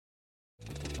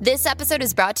This episode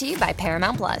is brought to you by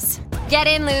Paramount Plus. Get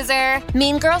in, loser!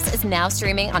 Mean Girls is now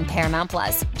streaming on Paramount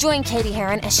Plus. Join Katie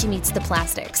Heron as she meets the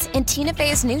plastics in Tina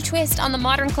Fey's new twist on the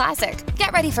modern classic.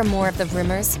 Get ready for more of the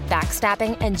rumors,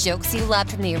 backstabbing, and jokes you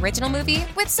loved from the original movie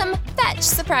with some fetch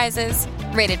surprises.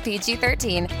 Rated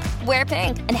PG-13. Wear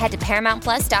pink and head to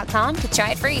ParamountPlus.com to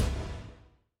try it free.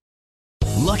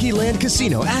 Lucky Land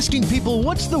Casino, asking people,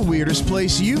 what's the weirdest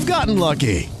place you've gotten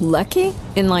lucky? Lucky?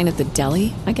 In line at the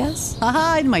deli, I guess?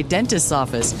 Aha, in my dentist's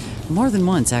office. More than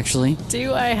once, actually.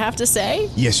 Do I have to say?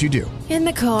 Yes, you do. In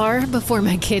the car before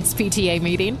my kids' PTA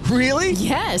meeting. Really?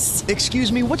 Yes.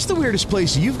 Excuse me, what's the weirdest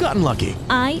place you've gotten lucky?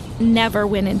 I never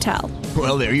win and tell.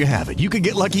 Well, there you have it. You can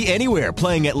get lucky anywhere,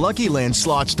 playing at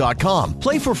LuckyLandSlots.com.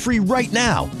 Play for free right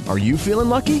now. Are you feeling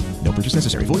lucky? No purchase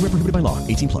necessary. Void where prohibited by law.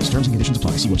 18+. Terms and conditions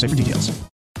apply. See website for details.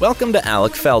 Welcome to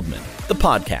Alec Feldman, the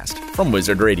podcast from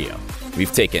Wizard Radio.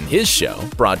 We've taken his show,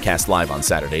 broadcast live on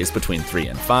Saturdays between 3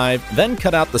 and 5, then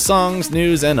cut out the songs,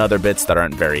 news, and other bits that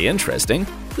aren't very interesting,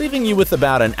 leaving you with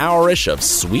about an hour-ish of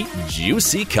sweet,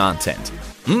 juicy content.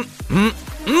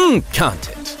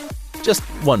 Content. Just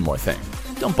one more thing.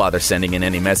 Don't bother sending in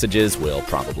any messages, we'll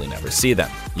probably never see them.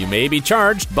 You may be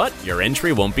charged, but your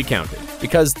entry won't be counted.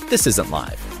 Because this isn't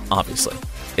live, obviously.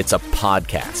 It's a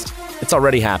podcast. It's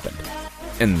already happened.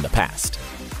 In the past.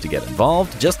 To get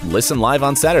involved, just listen live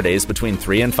on Saturdays between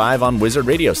 3 and 5 on Wizard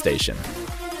Radio Station.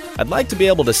 I'd like to be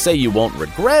able to say you won't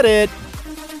regret it,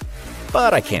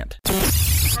 but I can't.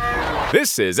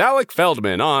 This is Alec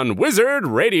Feldman on Wizard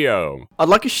Radio. I'd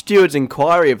like a steward's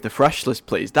inquiry of the fresh list,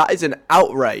 please. That is an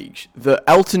outrage that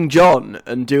Elton John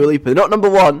and Dua Lipa, they're not number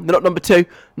 1, they're not number 2,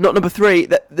 not number 3,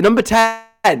 they're number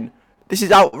 10. This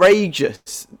is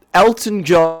outrageous. Elton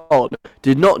John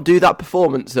did not do that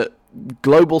performance at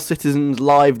Global Citizens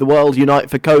Live, The World Unite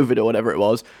for COVID or whatever it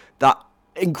was, that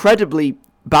incredibly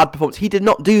bad performance. He did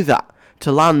not do that to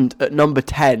land at number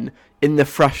 10 in the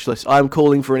fresh list. I am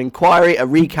calling for an inquiry, a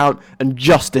recount, and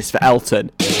justice for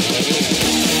Elton.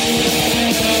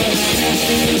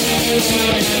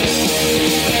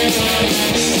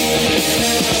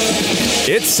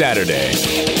 It's Saturday.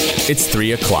 It's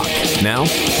 3 o'clock. Now,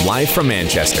 live from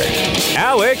Manchester,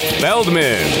 Alec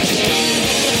Feldman.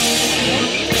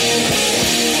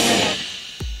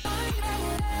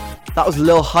 That was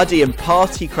Lil Huddy and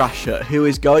Party Crasher, who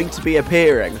is going to be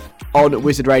appearing on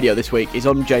Wizard Radio this week. He's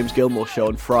on James Gilmore's show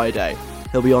on Friday.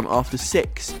 He'll be on after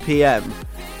 6 p.m.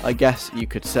 I guess you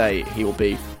could say he will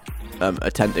be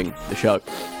attending the show.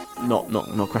 Not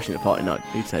crashing the party, no,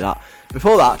 you'd say that.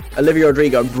 Before that, Olivia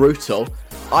Rodrigo and Brutal.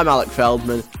 I'm Alec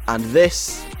Feldman, and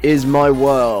this is my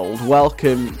world.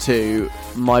 Welcome to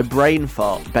my brain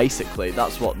fart, basically.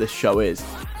 That's what this show is.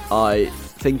 I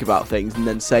think about things and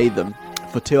then say them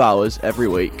for 2 hours every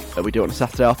week. We do it on a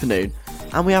Saturday afternoon,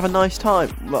 and we have a nice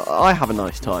time. Well, I have a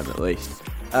nice time, at least.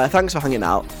 Thanks for hanging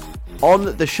out.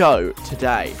 On the show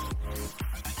today,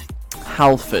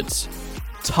 Halfords,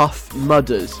 Tough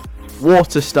Mudders,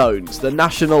 Waterstones, the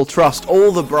National Trust,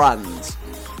 all the brands.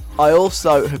 I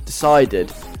also have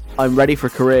decided I'm ready for a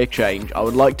career change. I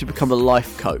would like to become a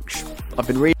life coach. I've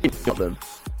been reading about them,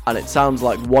 and it sounds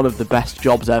like one of the best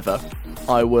jobs ever.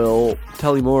 I will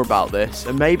tell you more about this,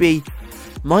 and maybe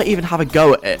might even have a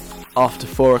go at it after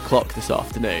 4 o'clock this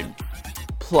afternoon.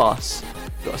 Plus,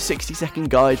 got a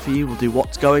 60-second guide for you. We'll do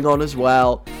what's going on as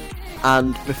well.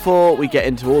 And before we get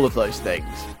into all of those things,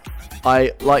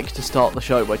 I like to start the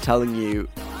show by telling you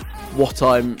what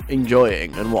I'm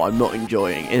enjoying and what I'm not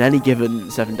enjoying in any given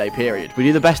 7-day period. We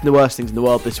do the best and the worst things in the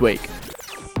world this week.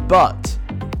 But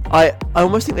I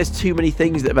almost think there's too many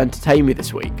things that have entertained me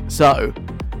this week. So,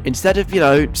 instead of,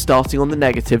 starting on the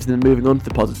negatives and then moving on to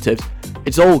the positives,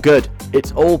 it's all good.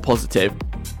 It's all positive.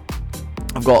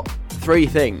 I've got 3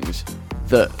 things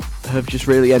that have just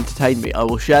really entertained me. I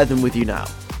will share them with you now.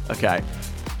 Okay.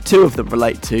 2 of them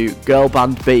relate to girl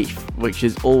band beef, which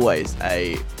is always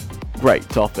a great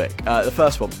topic. The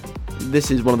first one. This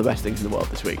is one of the best things in the world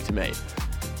this week to me.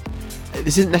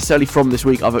 This isn't necessarily from this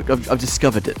week. I've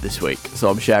discovered it this week, so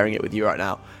I'm sharing it with you right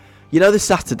now. You know the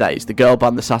Saturdays, the girl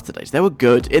band The Saturdays, they were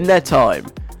good. In their time,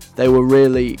 they were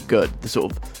really good. The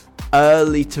sort of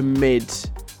early to mid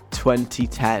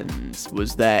 2010s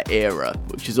was their era,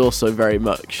 which is also very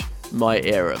much my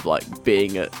era of like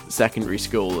being at secondary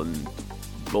school and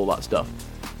all that stuff.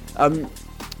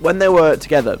 When they were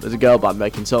together as a girl band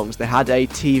making songs, they had a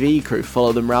TV crew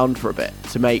follow them around for a bit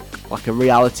to make like a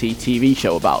reality TV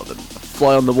show about them, a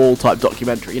fly on the wall type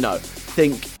documentary.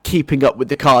 Think Keeping Up with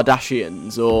the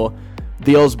Kardashians or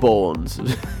The Osbournes.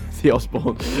 The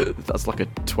Osbournes, that's like a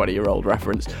 20-year-old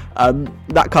reference.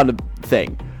 That kind of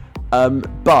thing.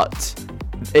 But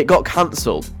it got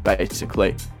cancelled,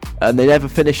 basically. And they never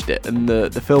finished it. And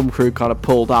the film crew kind of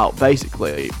pulled out,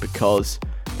 basically, because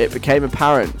it became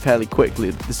apparent fairly quickly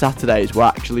that the Saturdays were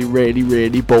actually really,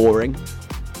 really boring.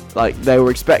 Like, they were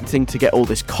expecting to get all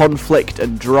this conflict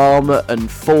and drama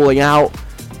and falling out,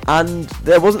 and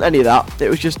there wasn't any of that. It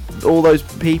was just all those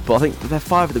people, I think there are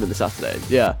 5 of them in the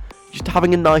Saturdays, yeah, just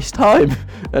having a nice time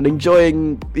and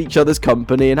enjoying each other's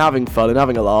company and having fun and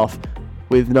having a laugh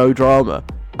with no drama.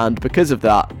 And because of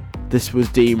that, this was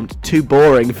deemed too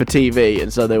boring for TV,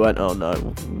 and so they went, oh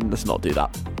no, let's not do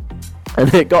that.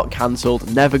 And it got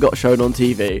cancelled, never got shown on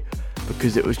TV,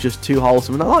 because it was just too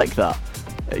wholesome, and I like that.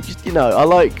 It just, I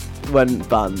like when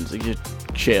bands just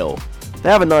chill. They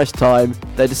have a nice time,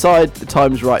 they decide the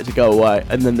time's right to go away,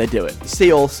 and then they do it.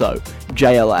 See also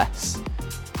JLS.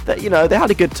 That, they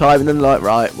had a good time, and then they're like,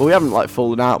 right, well, we haven't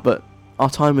fallen out, but our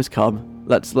time has come.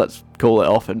 Let's call it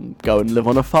off and go and live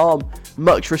on a farm.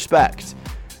 Much respect.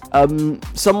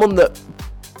 Someone that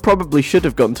probably should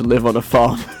have gone to live on a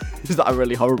farm, is that a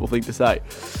really horrible thing to say,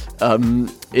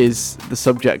 is the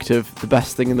subject of the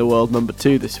best thing in the world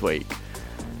 #2 this week.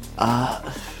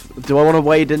 Do I want to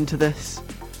wade into this?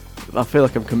 I feel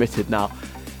like I'm committed now.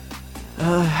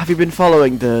 Have you been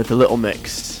following the Little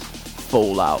Mix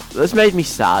fallout? That's made me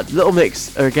sad. Little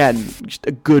Mix are, again, just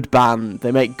a good band.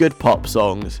 They make good pop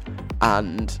songs,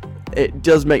 and it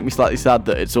does make me slightly sad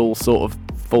that it's all sort of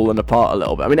fallen apart a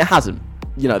little bit. I mean, it hasn't.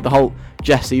 The whole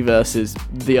Jessie versus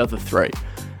the other 3.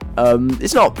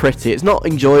 It's not pretty. It's not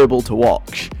enjoyable to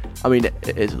watch. I mean,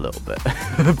 it is a little bit,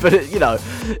 but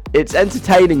it's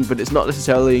entertaining, but it's not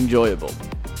necessarily enjoyable.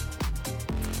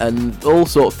 And all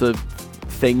sorts of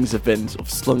things have been sort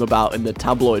of slung about in the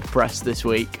tabloid press this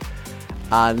week,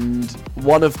 and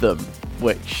one of them,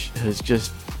 which has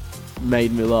just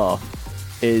made me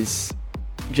laugh, is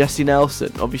Jessie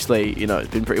Nelson. Obviously, it's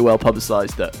been pretty well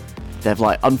publicised that they've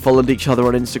unfollowed each other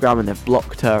on Instagram and they've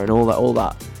blocked her and all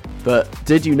that. But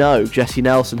did you know Jessie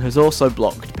Nelson has also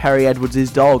blocked Perry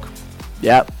Edwards' dog?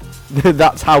 Yep,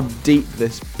 that's how deep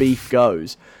this beef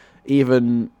goes.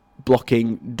 Even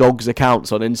blocking dogs'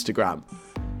 accounts on Instagram,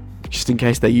 just in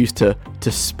case they used to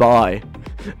spy.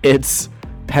 It's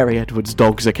Perry Edwards'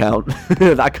 dog's account,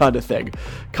 that kind of thing.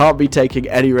 Can't be taking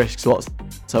any risks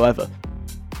whatsoever.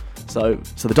 So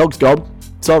the dog's gone.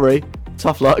 Sorry,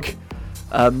 tough luck.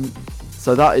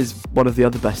 So that is one of the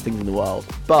other best things in the world.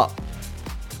 But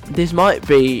this might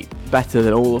be better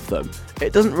than all of them.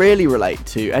 It doesn't really relate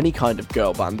to any kind of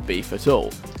girl band beef at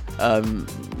all.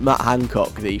 Matt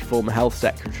Hancock, the former health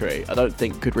secretary, I don't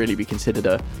think could really be considered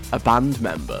a band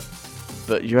member.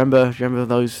 But you remember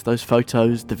those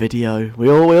photos, the video? We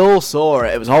all saw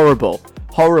it. It was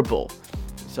horrible.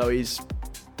 So he's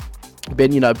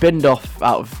been binned off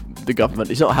out of the government.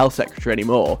 He's not a health secretary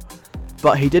anymore.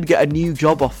 But he did get a new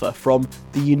job offer from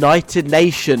the United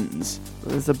Nations.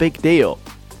 It's a big deal.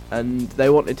 And they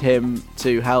wanted him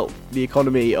to help the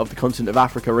economy of the continent of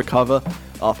Africa recover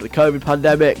after the COVID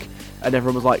pandemic. And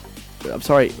everyone was like, I'm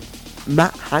sorry,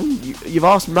 you've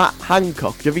asked Matt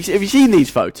Hancock. Have you seen these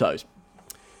photos?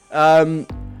 But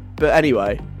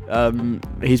anyway,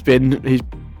 he's been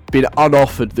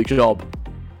unoffered the job.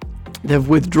 They've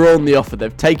withdrawn the offer.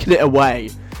 They've taken it away.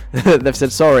 They've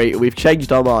said, sorry, we've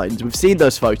changed our minds. We've seen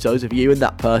those photos of you and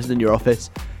that person in your office,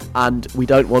 and we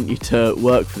don't want you to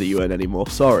work for the UN anymore.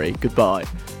 Sorry, goodbye.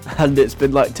 And it's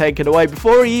been taken away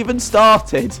before he even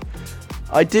started.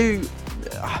 I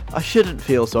shouldn't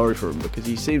feel sorry for him because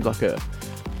he seems like I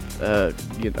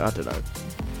don't know.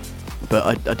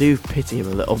 But I do pity him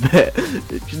a little bit.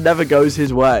 It just never goes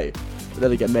his way. But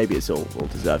then again, maybe it's all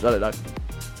deserved. I don't know.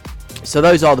 So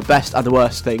those are the best and the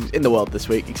worst things in the world this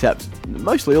week, except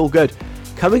mostly all good.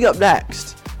 Coming up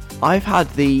next, I've had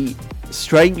the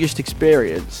strangest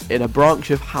experience in a branch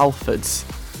of Halfords,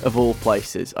 of all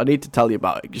places. I need to tell you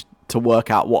about it just to work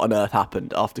out what on earth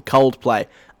happened after Coldplay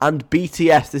and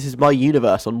BTS. This is My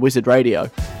Universe on Wizard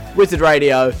Radio. Wizard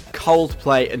Radio,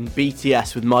 Coldplay and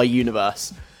BTS with My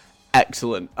Universe.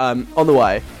 Excellent. On the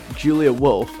way, Julia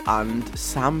Wolf and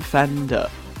Sam Fender,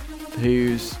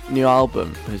 whose new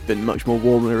album has been much more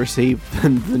warmly received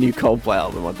than the new Coldplay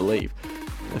album, I believe.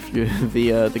 If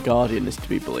the Guardian is to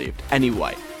be believed.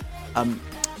 Anyway, I'm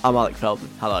Alec Feldman.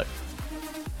 Hello.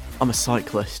 I'm a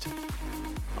cyclist.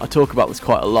 I talk about this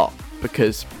quite a lot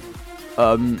because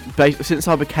since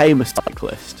I became a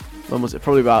cyclist, when was it?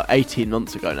 Probably about 18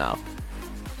 months ago now.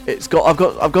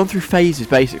 I've gone through phases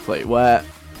basically where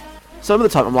some of the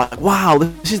time I'm like, wow,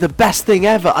 this is the best thing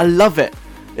ever. I love it.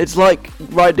 It's like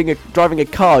driving a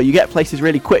car. You get places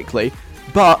really quickly,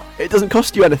 but it doesn't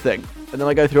cost you anything. And then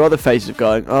I go through other phases of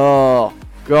going, oh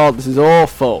god, this is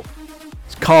awful.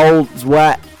 It's cold, it's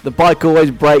wet, the bike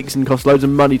always breaks and costs loads of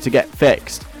money to get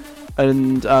fixed.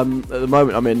 And at the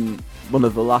moment I'm in one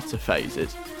of the latter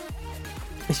phases.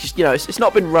 It's just, it's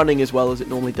not been running as well as it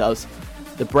normally does.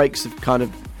 The brakes have kind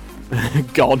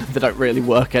of gone. They don't really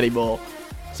work anymore.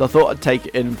 So I thought I'd take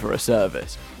it in for a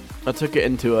service. I took it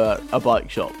into a bike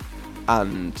shop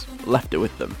and left it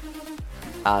with them.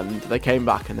 And they came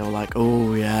back and they were like,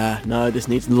 oh yeah, no, this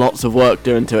needs lots of work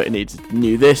doing to it. It needs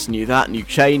new this, new that, new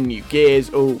chain, new gears.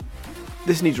 Oh,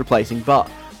 this needs replacing, but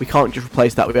we can't just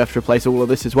replace that. We have to replace all of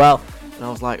this as well. And I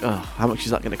was like, oh, how much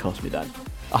is that going to cost me then?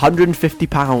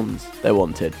 £150 they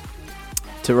wanted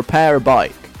to repair a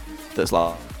bike that's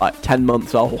like 10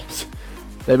 months old.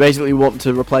 They basically want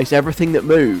to replace everything that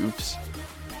moves,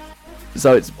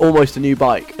 so it's almost a new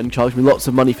bike, and charge me lots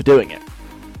of money for doing it.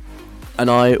 And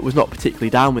I was not particularly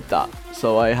down with that,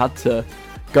 so I had to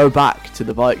go back to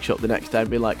the bike shop the next day and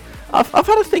be like, I've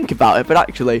had a think about it, but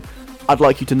actually I'd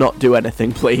like you to not do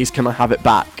anything, please. Can I have it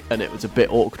back? And it was a bit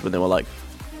awkward when they were like,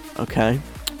 okay,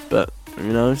 but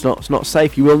it's not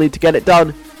safe, you will need to get it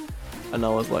done. And I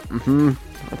was like,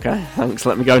 okay, thanks,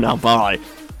 let me go now, bye.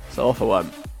 So off I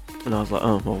went. And I was like,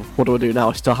 oh, well, what do I do now?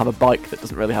 I still have a bike that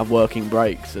doesn't really have working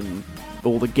brakes, and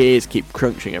all the gears keep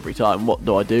crunching every time. What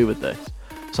do I do with this?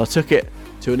 So I took it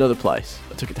to another place.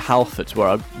 I took it to Halfords, where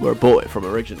I bought it from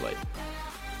originally.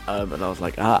 And I was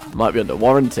like, might be under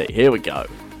warranty. Here we go.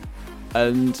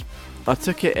 And I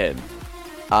took it in,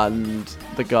 and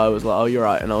the guy was like, oh, you're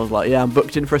right. And I was like, yeah, I'm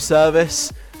booked in for a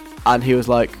service. And he was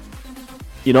like,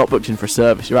 you're not booked in for a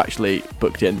service. You're actually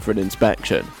booked in for an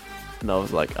inspection. And I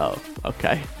was like, oh,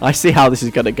 okay. I see how this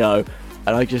is going to go.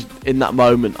 And I just, in that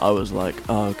moment, I was like,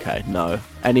 oh, okay, no.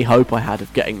 Any hope I had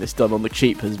of getting this done on the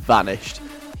cheap has vanished.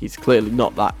 He's clearly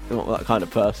not that kind of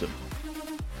person.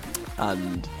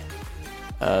 And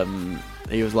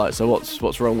he was like, so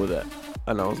what's wrong with it?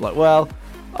 And I was like, well,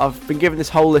 I've been given this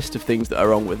whole list of things that are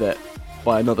wrong with it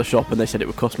by another shop, and they said it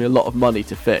would cost me a lot of money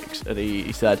to fix. And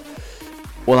he said,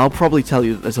 well, I'll probably tell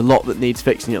you that there's a lot that needs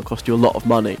fixing. It'll cost you a lot of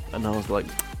money. And I was like,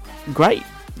 great,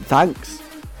 thanks.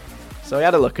 So he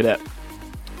had a look at it,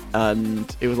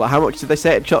 and he was like, how much did they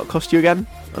say it cost you again?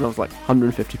 And I was like,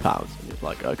 £150. And he was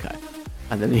like, okay.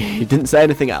 And then he didn't say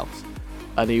anything else,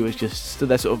 and he was just stood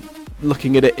there sort of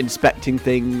looking at it, inspecting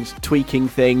things, tweaking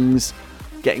things,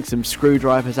 getting some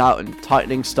screwdrivers out and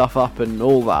tightening stuff up and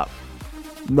all that,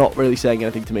 not really saying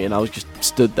anything to me. And I was just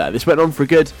stood there. This went on for a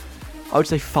good, I would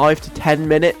say, 5 to 10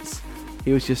 minutes.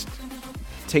 He was just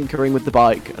tinkering with the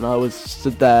bike, and I was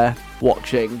stood there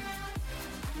watching.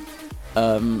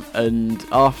 And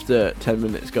after 10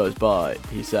 minutes goes by,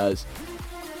 he says,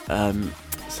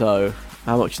 so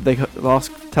how much did they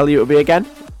tell you it would be again?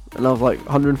 And I was like,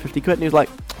 150 quid. And he was like,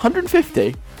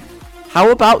 150? How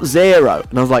about 0?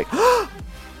 And I was like,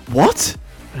 what?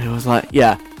 And he was like,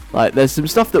 yeah, like there's some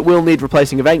stuff that will need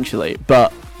replacing eventually,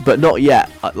 but not yet.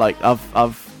 Like I've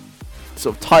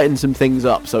sort of tightened some things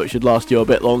up so it should last you a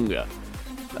bit longer.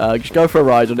 Just go for a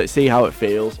ride on it, see how it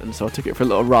feels. And so I took it for a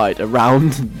little ride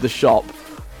around the shop,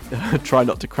 try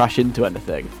not to crash into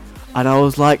anything. And I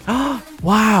was like,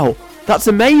 wow, that's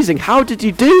amazing. How did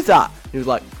you do that? He was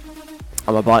like,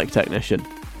 I'm a bike technician.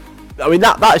 I mean,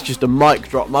 that is just a mic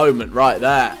drop moment right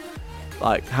there.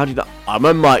 Like, how do you do that? I'm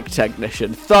a mic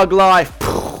technician. Thug life.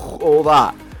 All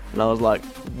that. And I was like,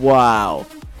 wow,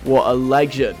 what a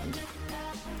legend.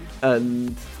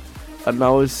 And I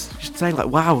was just saying, like,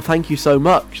 wow, thank you so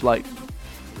much. Like,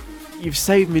 you've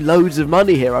saved me loads of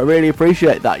money here. I really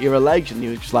appreciate that. You're a legend. He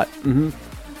was just like,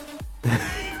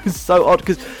 It was so odd,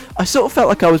 because I sort of felt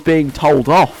like I was being told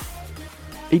off.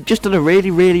 He'd just done a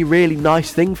really, really, really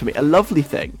nice thing for me. A lovely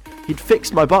thing. He'd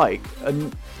fixed my bike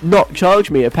and not charged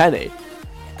me a penny.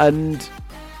 And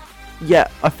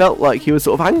yet I felt like he was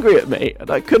sort of angry at me,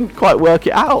 and I couldn't quite work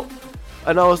it out.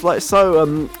 And I was like, so,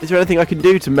 is there anything I can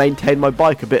do to maintain my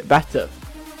bike a bit better?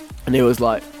 And he was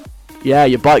like, yeah,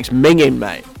 your bike's minging,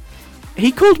 mate.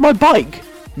 He called my bike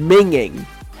minging.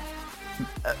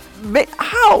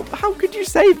 How could you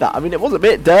say that? I mean, it was a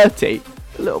bit dirty.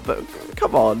 A little bit.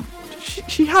 Come on.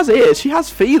 She has ears. She has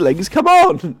feelings. Come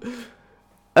on.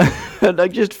 And I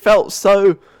just felt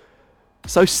so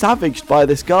savaged by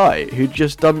this guy who'd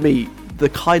just done me the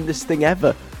kindest thing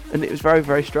ever. And it was very,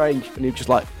 very strange. And he was just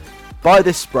like, buy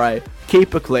this spray,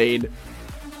 keep it clean,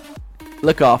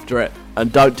 look after it,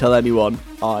 and don't tell anyone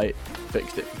I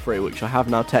fixed it for free, which I have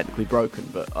now technically broken.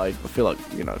 But I feel like,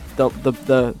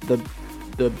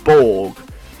 the Borg,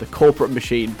 the corporate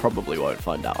machine, probably won't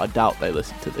find out. I doubt they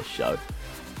listen to this show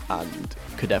and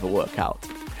could ever work out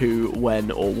who,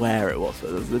 when, or where it was.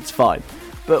 So it's fine.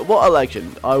 But what a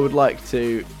legend. I would like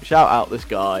to shout out this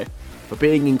guy for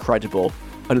being incredible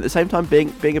and at the same time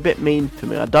being a bit mean to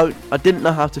me. I didn't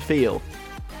know how to feel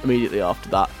immediately after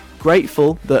that.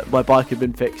 Grateful that my bike had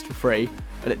been fixed for free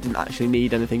and it didn't actually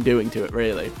need anything doing to it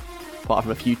really, apart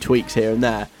from a few tweaks here and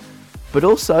there. But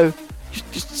also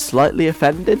just slightly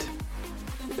offended.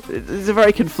 It's a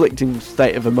very conflicting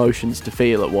state of emotions to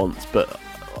feel at once, but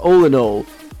all in all,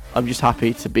 I'm just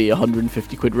happy to be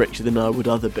 150 quid richer than I would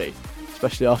other be,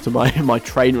 especially after my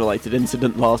train-related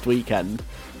incident last weekend.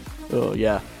 Oh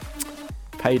yeah,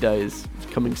 payday is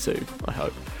coming soon, I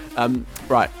hope.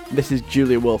 Right, this is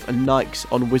Julia Wolf and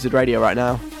Nikes on Wizard Radio right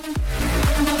now.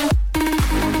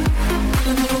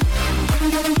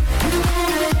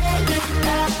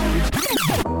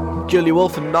 Julia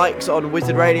Wolf and Nikes on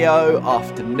Wizard Radio.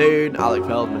 Afternoon, Alec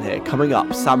Feldman here. Coming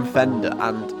up, Sam Fender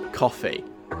and coffee.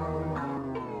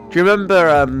 Do you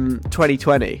remember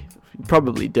 2020? You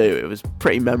probably do. It was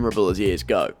pretty memorable as years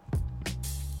go.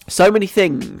 So many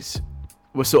things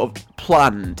were sort of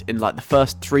planned in like the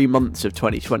first 3 months of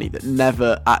 2020 that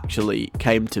never actually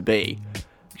came to be,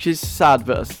 which is sad,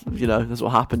 but you know, that's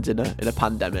what happens in a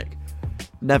pandemic.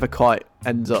 Never quite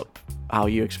ends up how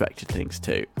you expected things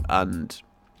to. And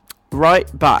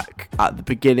right back at the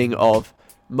beginning of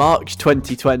March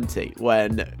 2020,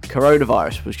 when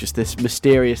coronavirus was just this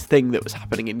mysterious thing that was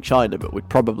happening in China but would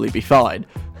probably be fine.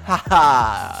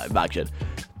 Haha, imagine.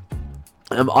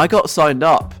 I got signed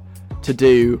up to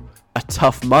do a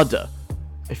Tough Mudder.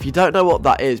 If you don't know what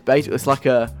that is, basically it's like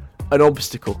an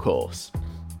obstacle course.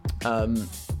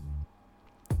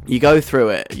 You go through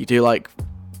it, you do like,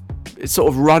 it's sort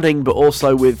of running but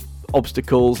also with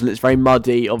obstacles, and it's very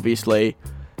muddy obviously,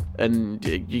 and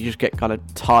you just get kind of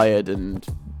tired and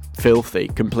filthy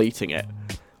completing it.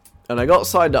 And I got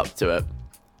signed up to it,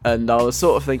 and I was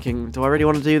sort of thinking, do I really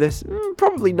want to do this?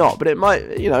 Probably not, but it might,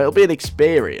 it'll be an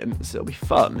experience, it'll be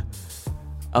fun.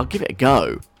 I'll give it a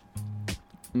go.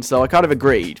 And so I kind of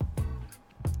agreed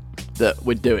that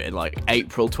we'd do it in like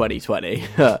April 2020.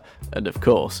 And of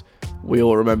course, we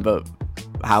all remember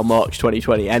how March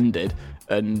 2020 ended,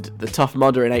 and the Tough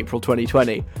Mudder in April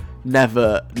 2020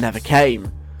 never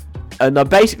came. And I've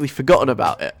basically forgotten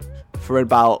about it for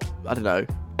about,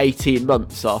 18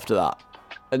 months after that.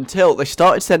 Until they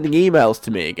started sending emails to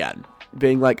me again,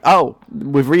 being like, oh,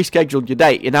 we've rescheduled your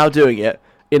date, you're now doing it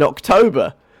in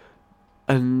October.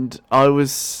 And I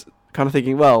was kind of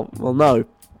thinking, well, no,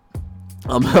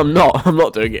 I'm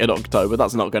not doing it in October,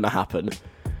 that's not going to happen.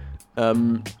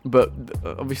 But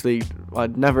obviously,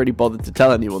 I'd never really bothered to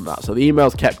tell anyone that, so the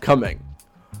emails kept coming.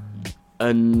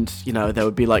 And, there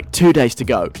would be like 2 days to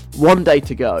go, 1 day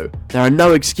to go, there are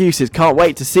no excuses, can't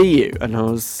wait to see you. And I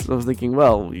was thinking,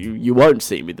 well, you won't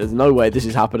see me, there's no way this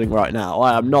is happening right now.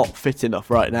 I am not fit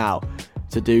enough right now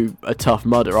to do a Tough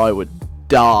Mudder, I would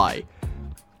die.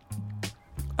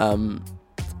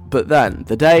 But then,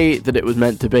 the day that it was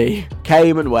meant to be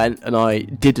came and went, and I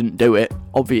didn't do it,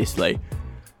 obviously.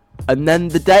 And then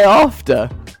the day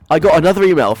after, I got another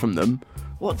email from them.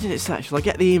 What did it say? Shall I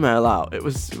get the email out? It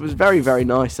was very, very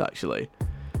nice, actually.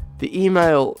 The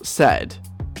email said,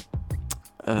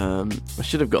 I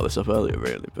should have got this up earlier,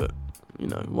 really, but,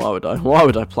 why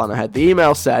would I plan ahead? The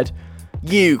email said,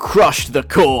 you crushed the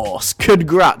course.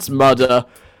 Congrats, Mudder.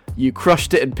 You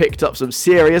crushed it and picked up some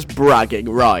serious bragging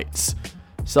rights.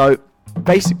 So,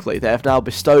 basically, they have now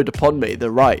bestowed upon me the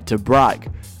right to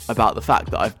brag about the fact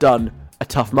that I've done a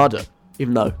Tough Mudder,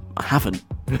 even though I haven't.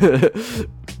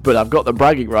 But I've got the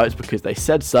bragging rights because they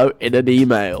said so in an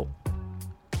email.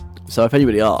 So if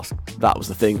anybody asked, that was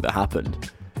the thing that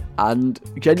happened. And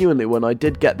genuinely, when I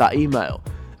did get that email,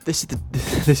 this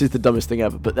is the dumbest thing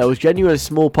ever, but there was genuinely a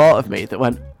small part of me that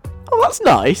went, oh, that's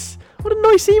nice. What a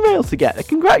nice email to get. They're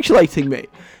congratulating me.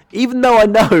 Even though I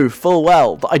know full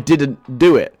well that I didn't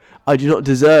do it, I do not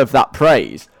deserve that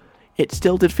praise, it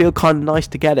still did feel kind of nice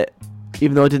to get it,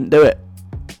 even though I didn't do it.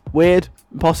 Weird?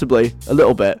 Possibly, a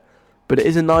little bit. But it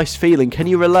is a nice feeling. Can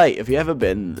you relate? Have you ever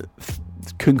been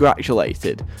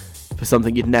congratulated for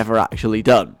something you'd never actually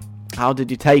done? How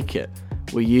did you take it?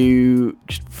 Were you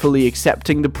just fully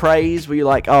accepting the praise? Were you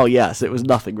like, oh yes, it was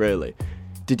nothing really?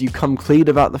 Did you come clean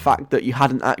about the fact that you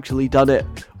hadn't actually done it?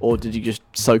 Or did you just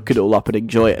soak it all up and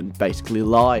enjoy it and basically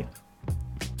lie?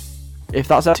 If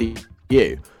that's up to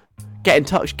you, get in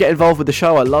touch, get involved with the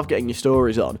show. I love getting your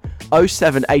stories on.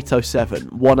 07807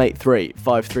 183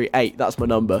 538. That's my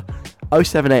number.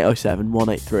 07807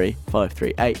 183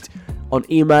 538. On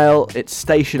email, it's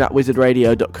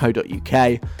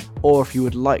station@wizardradio.co.uk, or if you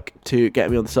would like to get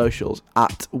me on the socials,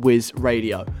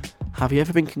 @WizRadio. Have you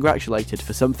ever been congratulated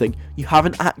for something you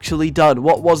haven't actually done?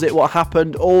 What was it? What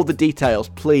happened? All the details,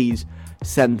 please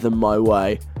send them my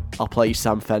way. I'll play you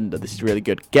Sam Fender. This is really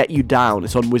good. Get You Down.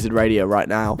 It's on Wizard Radio right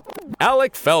now.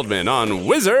 Alec Feldman on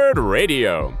Wizard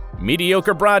Radio.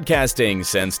 Mediocre broadcasting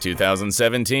since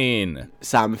 2017.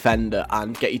 Sam Fender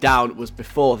and Get You Down was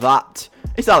before that.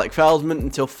 It's Alec Feldman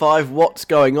until 5. What's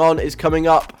Going On is coming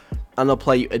up. And I'll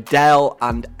play you Adele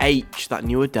and H, that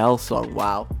new Adele song.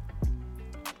 Wow.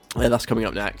 Yeah, that's coming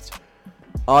up next.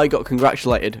 I got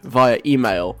congratulated via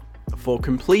email for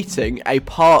completing a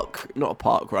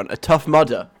Tough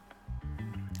Mudder.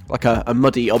 Like a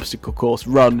muddy obstacle course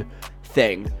run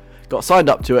thing. Got signed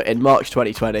up to it in March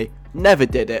 2020. Never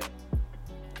did it.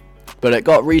 But it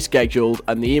got rescheduled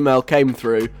and the email came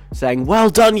through saying, well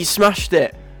done, you smashed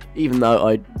it. Even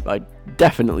though I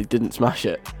definitely didn't smash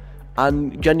it.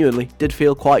 And genuinely did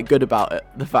feel quite good about it.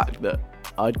 The fact that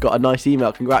I'd got a nice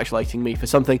email congratulating me for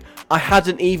something I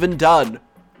hadn't even done.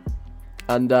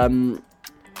 And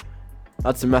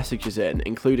had some messages in,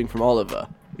 including from Oliver,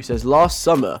 who says, last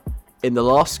summer, in the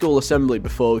last school assembly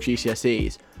before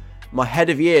GCSEs, my head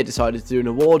of year decided to do an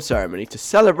award ceremony to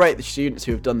celebrate the students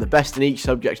who have done the best in each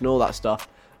subject and all that stuff.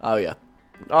 Oh yeah,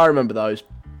 I remember those.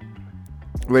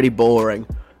 Really boring.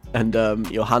 And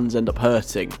your hands end up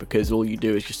hurting because all you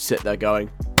do is just sit there going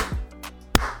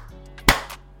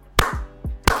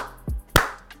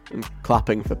and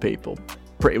clapping for people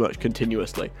pretty much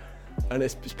continuously. And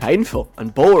it's painful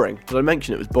and boring. Did I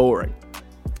mention it was boring?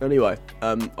 Anyway,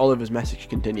 Oliver's message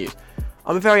continues.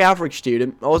 I'm a very average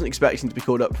student. I wasn't expecting to be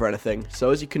called up for anything.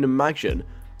 So as you can imagine,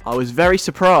 I was very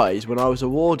surprised when I was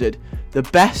awarded the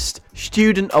Best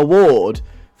Student Award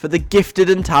for the Gifted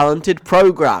and Talented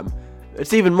programme.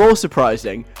 It's even more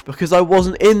surprising because I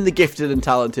wasn't in the Gifted and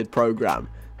Talented programme.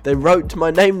 They wrote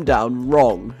my name down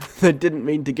wrong. They didn't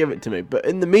mean to give it to me. But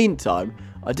in the meantime,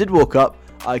 I did walk up,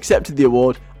 I accepted the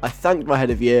award, I thanked my head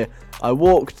of year, I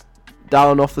walked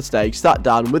down off the stage, sat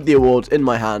down with the awards in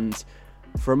my hands.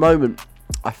 For a moment,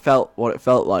 I felt what it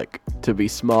felt like to be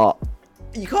smart.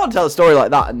 You can't tell a story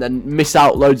like that and then miss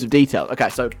out loads of detail. Okay,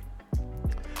 so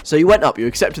you went up, you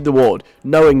accepted the award,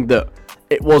 knowing that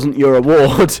it wasn't your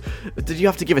award. Did you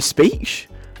have to give a speech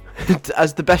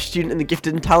as the best student in the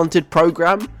Gifted and Talented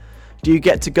programme? Do you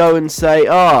get to go and say,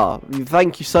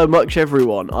 thank you so much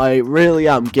everyone, I really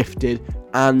am gifted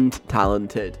and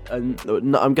talented? And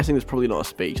I'm guessing there's probably not a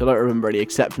speech. I don't remember any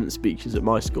acceptance speeches at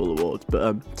my school awards,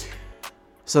 but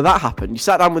so that happened. You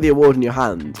sat down with the award in your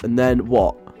hand, and then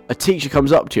what? A teacher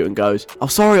comes up to you and goes, oh,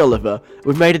 sorry, Oliver,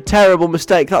 we've made a terrible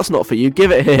mistake. That's not for you. Give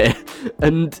it here.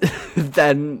 And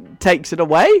then takes it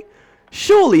away?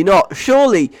 Surely not.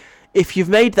 Surely, if you've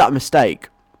made that mistake,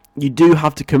 you do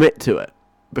have to commit to it.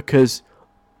 Because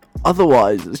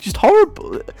otherwise, it's just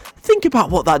horrible. Think about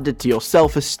what that did to your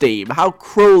self-esteem. How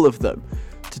cruel of them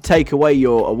to take away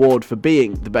your award for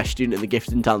being the best student in the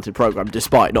Gifted and Talented programme,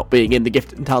 despite not being in the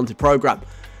Gifted and Talented programme.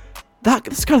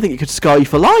 That's the kind of thing that could scar you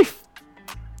for life.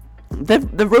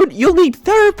 You'll need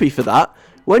therapy for that.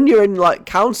 When you're in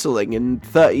counselling in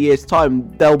 30 years time,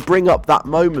 they'll bring up that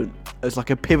moment as a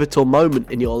pivotal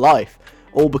moment in your life,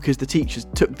 all because the teachers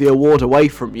took the award away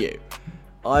from you.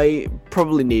 I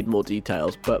probably need more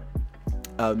details, but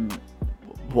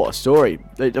what a story.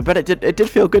 I bet it did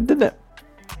feel good, didn't it?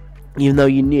 Even though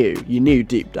you knew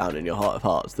deep down in your heart of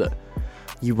hearts that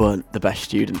you weren't the best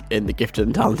student in the Gifted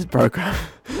and Talented programme.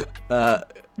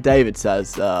 David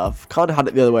says, I've kind of had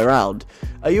it the other way around.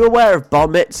 Are you aware of bar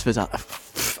mitzvahs?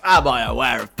 Am I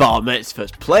aware of bar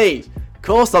mitzvahs? Please. Of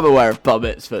course I'm aware of bar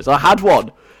mitzvahs. I had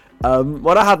one.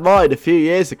 When I had mine a few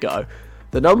years ago,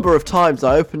 the number of times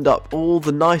I opened up all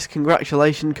the nice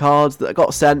congratulation cards that I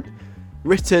got sent,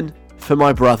 written for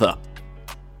my brother.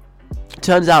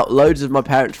 Turns out loads of my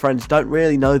parents' friends don't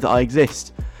really know that I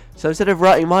exist. So instead of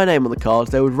writing my name on the cards,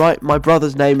 they would write my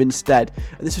brother's name instead.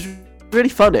 And this was really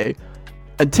funny.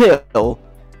 Until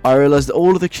I realised that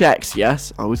all of the checks,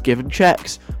 yes, I was given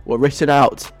checks, were written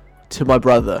out to my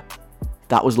brother.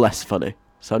 That was less funny.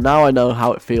 So now I know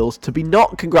how it feels to be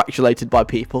not congratulated by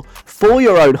people for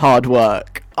your own hard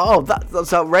work. Oh,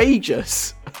 that's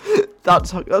outrageous.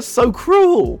 That's so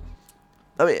cruel.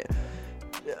 I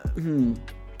mean,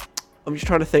 I'm just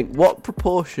trying to think, what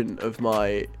proportion of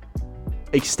my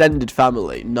extended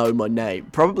family know my name?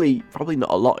 Probably not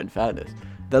a lot, in fairness.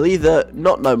 They'll either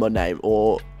not know my name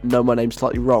or know my name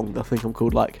slightly wrong. They'll think I'm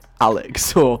called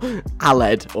Alex or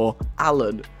Aled or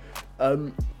Alan.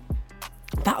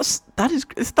 That's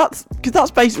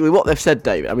basically what they've said,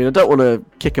 David. I mean, I don't want to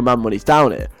kick a man when he's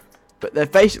down here, but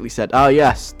they've basically said, oh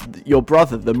yes, your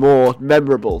brother, the more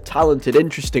memorable, talented,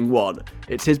 interesting one.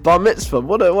 It's his bar mitzvah.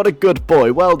 What a good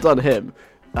boy. Well done him.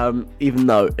 Even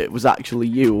though it was actually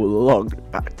you all along.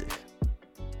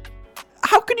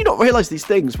 how can you not realise these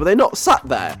things? Were they not sat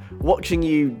there watching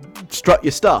you strut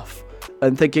your stuff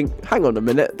and thinking, hang on a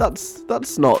minute,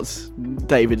 that's not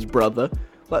David's brother.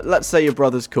 Let's say your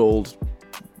brother's called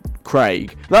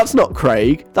Craig. That's not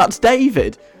Craig, that's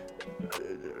David.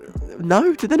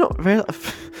 No, did they not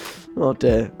realise? Oh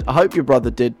dear. I hope your brother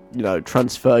did,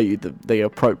 transfer you the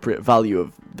appropriate value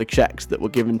of the checks that were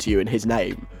given to you in his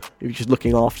name. He was just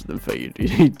looking after them for you.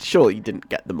 Surely you didn't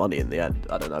get the money in the end.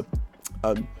 I don't know.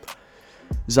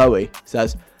 Zoe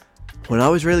says, when I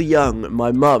was really young,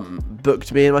 my mum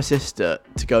booked me and my sister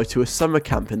to go to a summer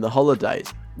camp in the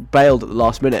holidays. Bailed at the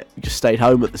last minute. We just stayed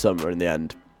home at the summer in the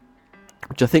end,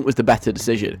 which I think was the better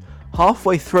decision.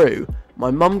 Halfway through,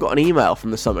 my mum got an email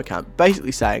from the summer camp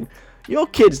basically saying, your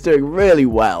kid's doing really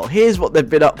well, here's what they've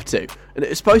been up to. And it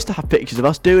was supposed to have pictures of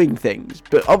us doing things,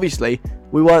 but obviously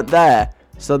we weren't there,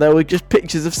 so there were just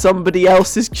pictures of somebody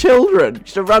else's children,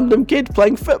 just a random kid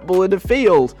playing football in a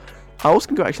field. I also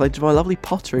congratulated my lovely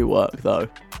pottery work though.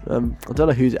 I don't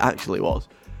know whose it actually was.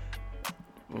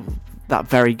 That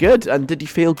very good. And did you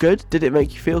feel good? Did it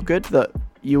make you feel good that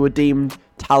you were deemed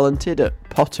talented at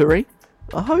pottery?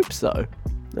 I hope so.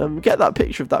 Get that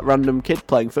picture of that random kid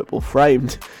playing football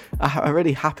framed. A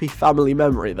really happy family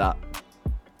memory, that.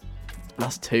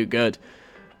 That's too good.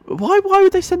 Why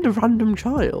would they send a random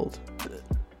child?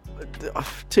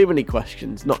 Too many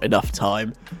questions, not enough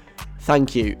time.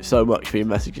 Thank you so much for your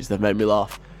messages, they've made me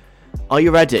laugh. Are you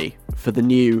ready for the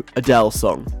new Adele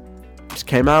song? It just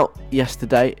came out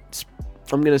yesterday.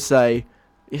 I'm going to say,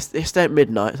 yesterday at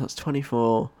midnight, so that's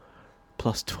 24...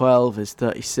 plus 12 is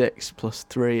 36, plus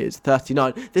 3 is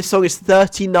 39. This song is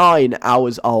 39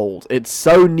 hours old. It's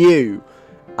so new,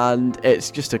 and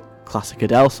it's just a classic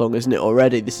Adele song, isn't it,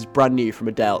 already? This is brand new from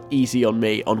Adele, Easy on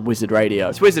Me on Wizard Radio.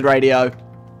 It's Wizard Radio,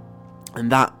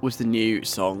 and that was the new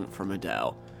song from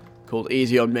Adele, called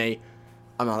Easy on Me.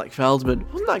 I'm Alec Feldman.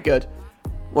 Wasn't that good?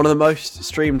 One of the most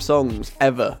streamed songs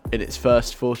ever in its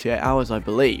first 48 hours, I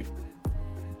believe.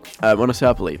 When I say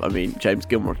I believe, I mean James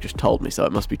Gilmore just told me, so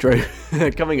it must be true.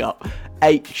 Coming up,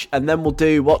 H, and then we'll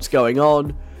do What's Going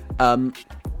On.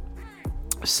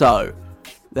 So,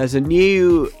 there's a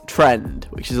new trend,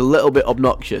 which is a little bit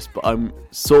obnoxious, but I'm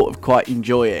sort of quite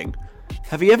enjoying.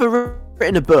 Have you ever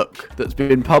written a book that's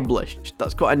been published?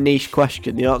 That's quite a niche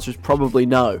question. The answer is probably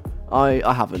no. I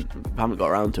haven't got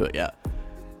around to it yet.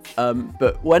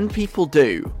 But when people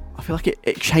do, I feel like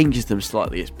it changes them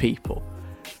slightly as people.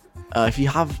 If you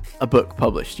have a book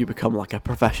published, you become like a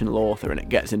professional author and it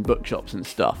gets in bookshops and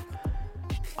stuff.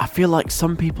 I feel like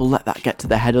some people let that get to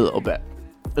their head a little bit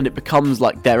and it becomes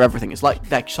like their everything. It's like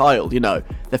their child,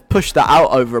 They've pushed that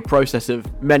out over a process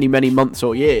of many, many months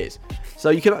or years. So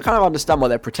you can kind of understand why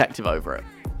they're protective over it.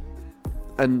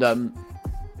 And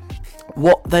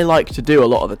what they like to do a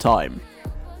lot of the time,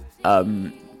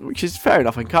 which is fair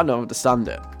enough, I can kind of understand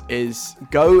it, is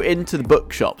go into the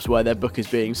bookshops where their book is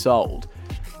being sold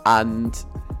and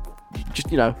just,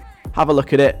 have a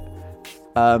look at it,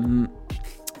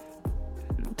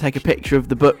 take a picture of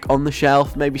the book on the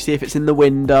shelf, maybe see if it's in the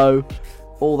window,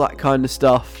 all that kind of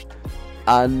stuff,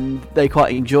 and they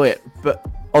quite enjoy it. But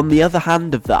on the other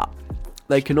hand of that,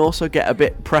 they can also get a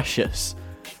bit precious,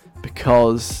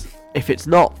 because if it's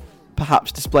not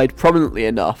perhaps displayed prominently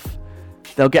enough,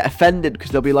 they'll get offended because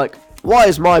they'll be like, why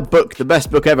is my book, the best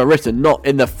book ever written, not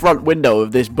in the front window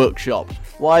of this bookshop?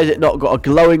 Why has it not got a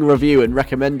glowing review and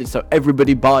recommended so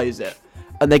everybody buys it?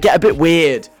 And they get a bit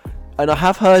weird. And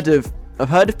I've heard of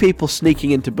people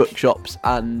sneaking into bookshops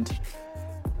and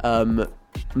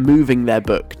moving their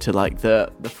book to like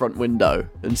the front window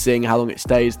and seeing how long it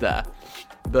stays there.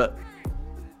 But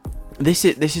this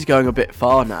is going a bit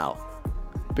far now,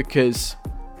 because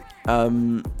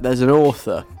there's an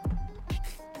author.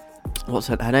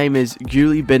 Her name is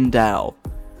Julie Bindel,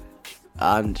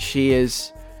 and she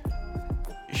is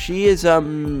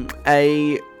a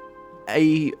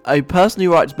person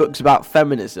who writes books about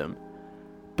feminism,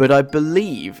 but I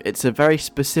believe it's a very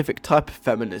specific type of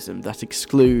feminism that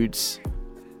excludes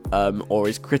or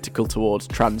is critical towards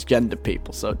transgender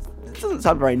people. So it doesn't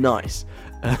sound very nice.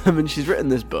 And she's written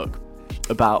this book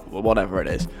about whatever it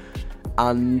is,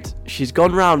 and she's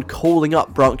gone around calling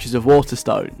up branches of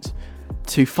Waterstones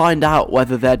to find out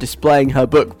whether they're displaying her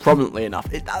book prominently enough.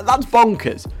 That's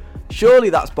bonkers.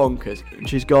 Surely that's bonkers. And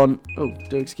she's gone,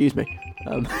 excuse me.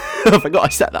 I forgot I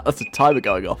set that. That's a timer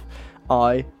going off.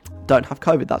 I don't have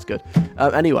COVID, that's good.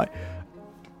 Anyway,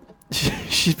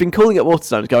 she's been calling at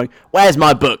Waterstones going, where's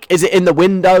my book? Is it in the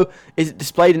window? Is it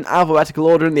displayed in alphabetical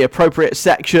order in the appropriate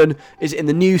section? Is it in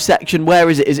the new section? Where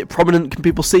is it? Is it prominent? Can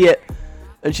people see it?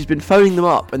 And she's been phoning them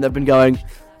up, and they've been going,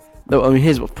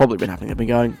 here's what's probably been happening. They've been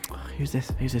going,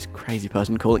 Who's this crazy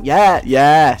person calling? Yeah,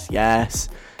 yes.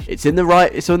 It's in the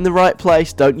right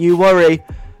place. Don't you worry.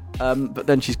 But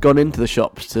then she's gone into the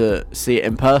shops to see it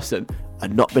in person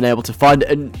and not been able to find it,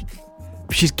 and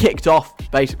she's kicked off,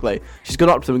 basically. She's gone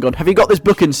up to them and gone, have you got this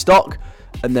book in stock?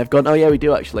 And they've gone, oh yeah, we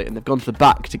do actually. And they've gone to the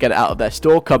back to get it out of their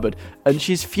store cupboard, and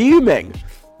she's fuming.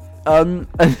 And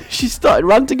she started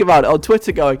ranting about it on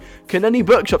Twitter, going, can any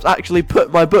bookshops actually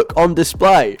put my book on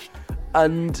display?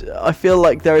 And I feel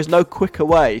like there is no quicker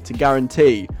way to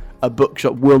guarantee a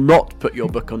bookshop will not put your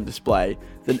book on display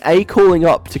than A, calling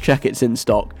up to check it's in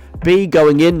stock, B,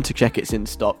 going in to check it's in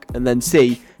stock, and then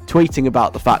C, tweeting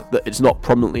about the fact that it's not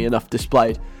prominently enough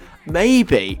displayed.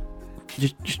 Maybe,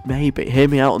 just maybe, hear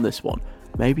me out on this one,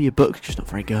 maybe your book's just not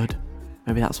very good.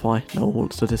 Maybe that's why no one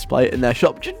wants to display it in their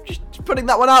shop. Just putting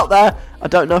that one out there. I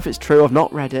don't know if it's true, I've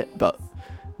not read it, but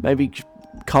maybe just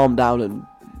calm down and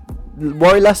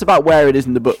worry less about where it is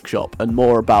in the bookshop and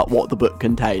more about what the book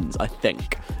contains, I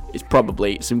think, is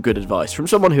probably some good advice from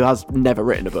someone who has never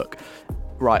written a book.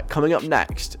 Right, coming up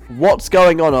next, what's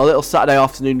going on? Our little Saturday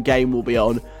afternoon game will be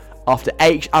on after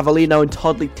H. Avellino and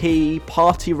Toddly T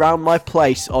party round my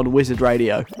place on Wizard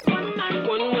Radio.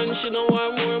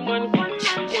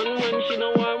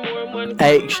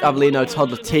 H. Avellino,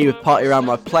 Toddler T with Party Around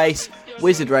My Place,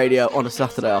 Wizard Radio on a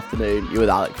Saturday afternoon. You're with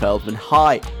Alec Feldman.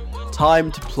 Hi,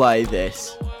 time to play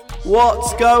this.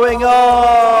 What's going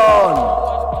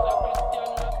on?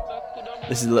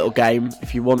 This is a little game.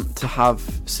 If you want to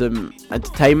have some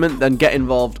entertainment, then get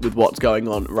involved with what's going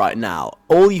on right now.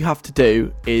 All you have to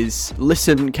do is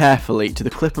listen carefully to the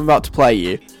clip I'm about to play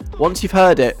you. Once you've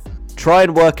heard it, try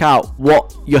and work out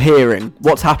what you're hearing,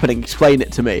 what's happening, explain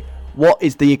it to me. What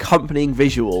is the accompanying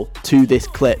visual to this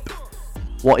clip?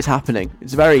 What is happening?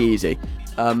 It's very easy.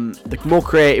 The more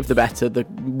creative the better, the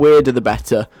weirder the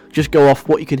better. Just go off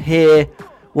what you can hear,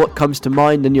 what comes to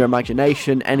mind in your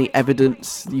imagination, any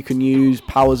evidence you can use,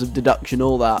 powers of deduction,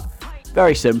 all that.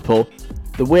 Very simple.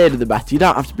 The weirder the better. You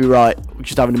don't have to be right. We're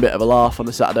just having a bit of a laugh on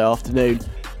a Saturday afternoon.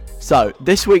 So,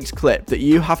 this week's clip that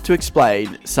you have to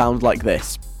explain sounds like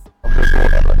this.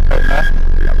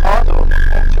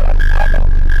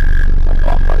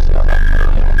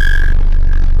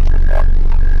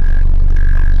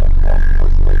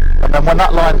 And then when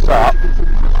that lines up,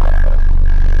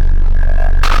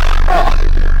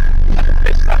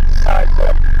 it's that side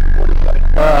there.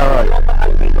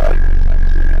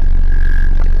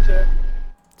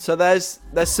 So there's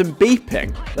some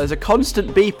beeping. There's a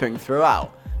constant beeping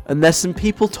throughout, and there's some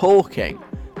people talking.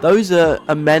 Those are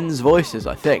men's voices,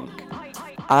 I think.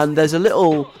 And there's a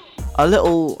little, I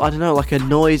don't know, like a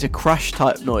noise, a crash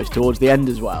type noise towards the end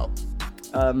as well.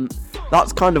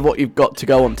 That's kind of what you've got to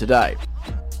go on today.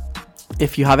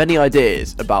 If you have any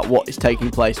ideas about what is taking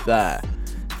place there,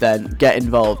 then get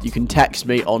involved. You can text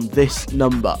me on this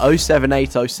number,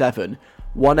 07807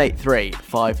 183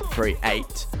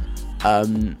 538.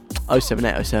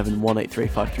 07807 183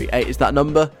 538 is that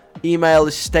number. Email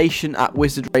is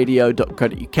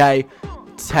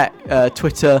station@wizardradio.co.uk.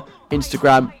 Twitter,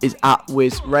 Instagram is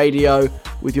 @wizradio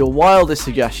with your wildest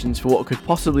suggestions for what could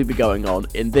possibly be going on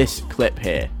in this clip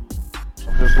here.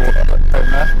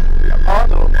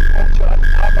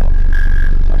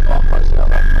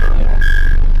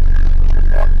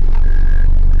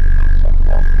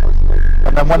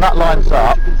 And then when that lines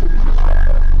up,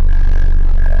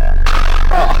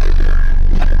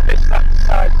 it's that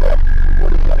side there.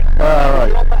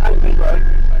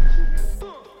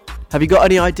 Have you got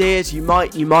any ideas? You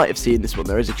might have seen this one.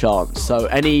 There is a chance. So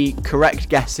any correct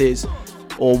guesses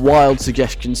or wild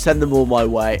suggestions, send them all my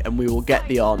way, and we will get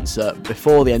the answer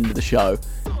before the end of the show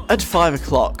at 5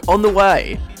 o'clock. On the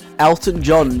way, Elton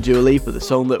John and Dua Lipa, the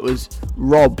song that was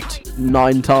robbed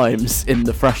 9 times in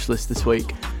the Fresh List this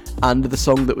week, and the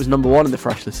song that was number 1 in the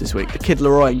Fresh List this week, the Kid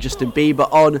Laroi and Justin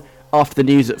Bieber, on after the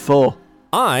news at 4.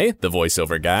 I, the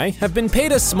voiceover guy, have been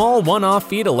paid a small one-off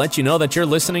fee to let you know that you're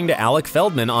listening to Alec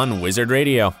Feldman on Wizard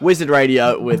Radio. Wizard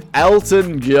Radio with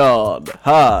Elton John.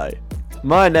 Hi,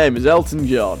 my name is Elton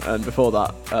John. And before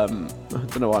that, I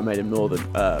don't know why I made him more than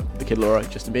the Kid Laroi,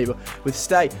 Justin Bieber, with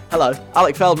Stay. Hello,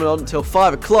 Alec Feldman on until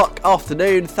 5 o'clock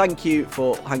afternoon. Thank you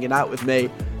for hanging out with me.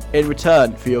 In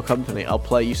return for your company, I'll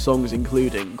play you songs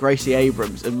including Gracie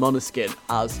Abrams and Måneskin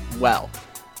as well.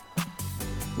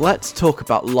 Let's talk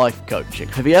about life coaching.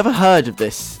 Have you ever heard of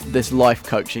this life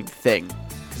coaching thing?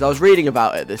 Because I was reading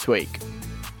about it this week,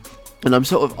 and I'm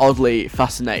sort of oddly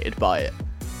fascinated by it.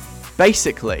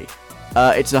 Basically,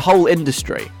 it's a whole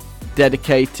industry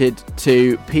dedicated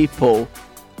to people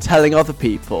telling other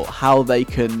people how they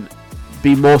can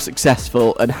be more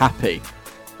successful and happy.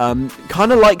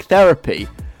 Kind of like therapy,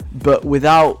 but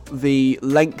without the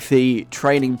lengthy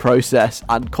training process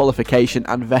and qualification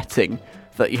and vetting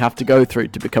that you have to go through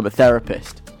to become a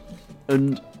therapist.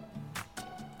 And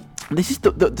this is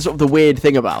the sort of the weird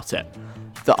thing about it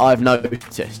that I've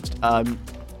noticed.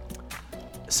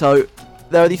 So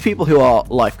there are these people who are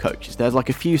life coaches. There's like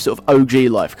a few sort of OG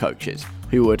life coaches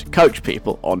who would coach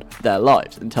people on their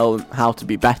lives and tell them how to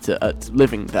be better at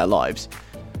living their lives.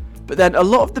 But then a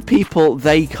lot of the people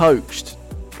they coached,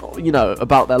 you know,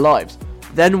 about their lives,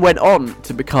 then went on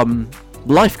to become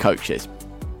life coaches.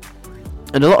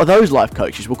 And a lot of those life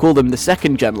coaches, we'll call them the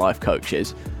second gen life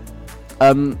coaches,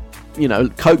 you know,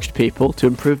 coached people to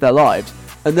improve their lives.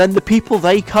 And then the people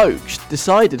they coached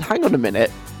decided, hang on a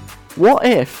minute, what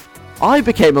if I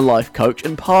became a life coach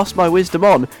and passed my wisdom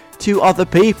on to other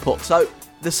people? So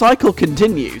the cycle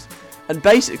continues, and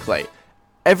basically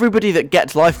everybody that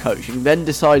gets life coaching then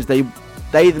decides they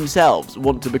themselves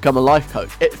want to become a life coach.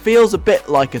 It feels a bit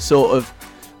like a sort of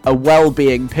a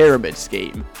well-being pyramid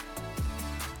scheme.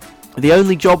 The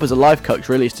only job as a life coach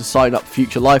really is to sign up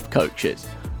future life coaches,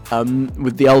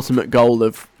 with the ultimate goal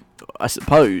of, I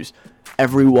suppose,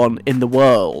 everyone in the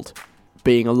world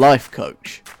being a life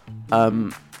coach.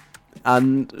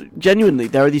 And genuinely,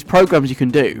 there are these programs you can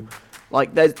do.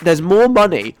 Like, there's more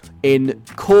money in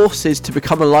courses to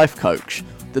become a life coach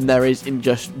than there is in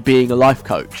just being a life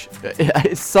coach.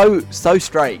 It's so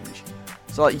strange.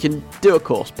 So, like, you can do a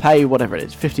course, pay whatever it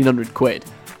is, 1,500 quid.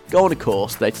 Go on a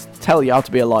course, they tell you how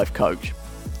to be a life coach.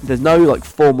 There's no, like,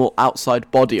 formal outside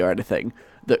body or anything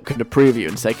that could approve you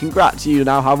and say, congrats, you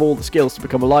now have all the skills to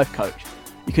become a life coach.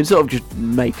 You can sort of just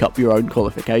make up your own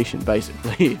qualification,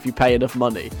 basically. If you pay enough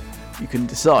money, you can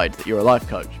decide that you're a life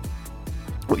coach,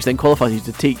 which then qualifies you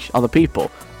to teach other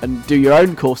people and do your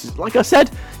own courses. Like I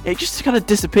said, it just kind of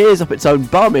disappears up its own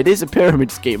bum. It is a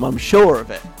pyramid scheme, I'm sure of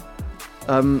it.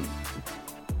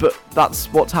 But that's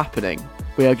what's happening.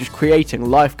 We are just creating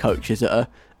life coaches at an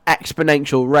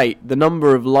exponential rate. The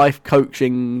number of life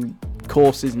coaching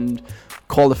courses and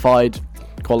qualified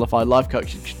life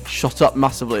coaches shot up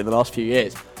massively in the last few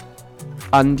years.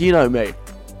 And you know me,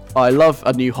 I love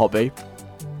a new hobby.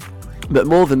 But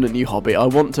more than a new hobby, I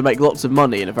want to make lots of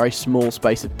money in a very small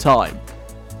space of time.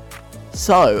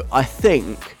 So, I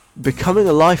think becoming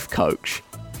a life coach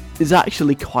is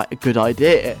actually quite a good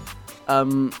idea.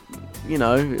 You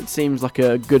know, it seems like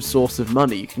a good source of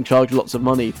money. You can charge lots of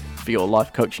money for your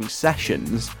life coaching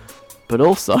sessions, but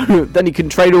also, then you can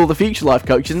trade all the future life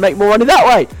coaches and make more money that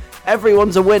way.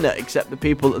 Everyone's a winner except the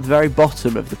people at the very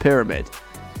bottom of the pyramid.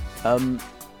 So I'm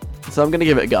going to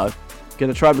give it a go.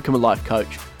 Going to try and become a life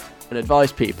coach and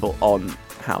advise people on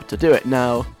how to do it.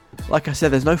 Now, like I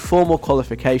said, there's no formal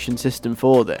qualification system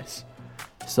for this.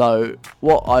 So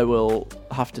what I will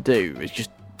have to do is just,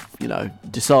 you know,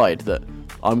 decide that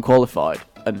I'm qualified,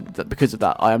 and that because of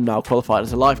that I am now qualified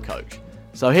as a life coach.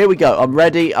 So here we go. I'm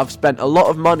ready. I've spent a lot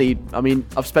of money.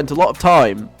 I've spent a lot of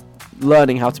time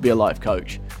learning how to be a life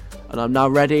coach, and I'm now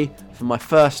ready for my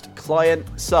first client.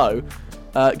 So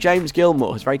James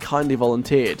Gilmore has very kindly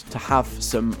volunteered to have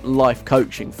some life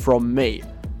coaching from me.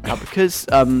 Now, because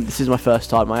this is my first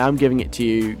time, I am giving it to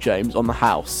you, James, on the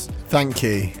house. Thank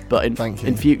you. But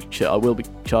in future, I will be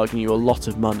charging you a lot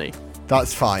of money.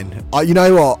 That's fine. You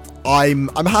know what? I'm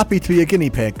happy to be a guinea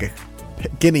pig.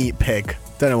 Guinea pig.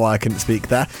 Don't know why I couldn't speak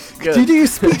there. Good. Do you do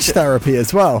speech therapy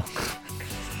as well?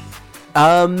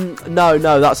 No,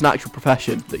 that's an actual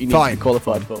profession that you need to be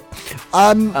qualified for.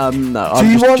 No,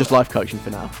 I'm just life coaching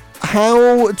for now.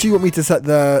 How do you want me to set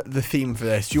the theme for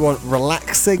this? Do you want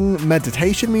relaxing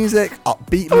meditation music,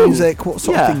 upbeat music? What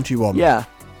sort of thing do you want?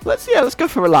 Let's go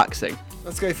for relaxing.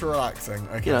 Let's go for relaxing.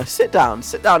 Okay. You know, sit down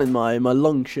in my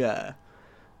long chair.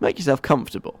 Make yourself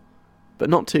comfortable, but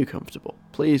not too comfortable.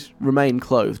 Please remain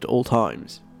clothed at all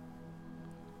times.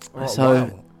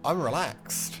 Wow. I'm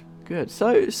relaxed. Good.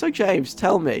 So James,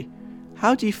 tell me,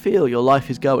 how do you feel your life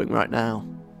is going right now?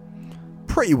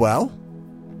 Pretty well.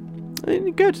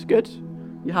 Good.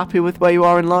 You happy with where you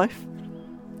are in life?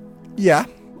 Yeah,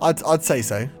 I'd say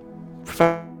so.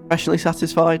 Professionally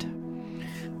satisfied?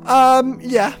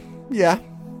 Yeah.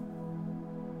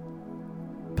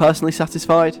 Personally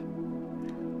satisfied?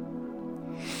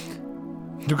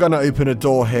 You're going to open a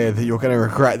door here that you're going to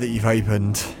regret that you've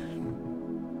opened.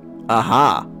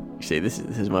 Aha. You see, this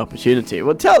is my opportunity.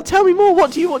 Well, tell me more.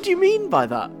 What do you mean by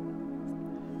that?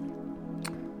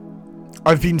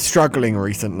 I've been struggling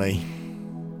recently.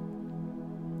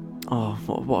 Oh,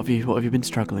 what have you been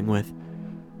struggling with?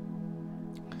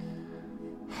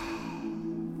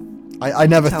 I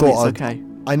never thought okay.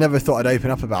 I never thought I'd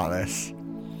open up about this.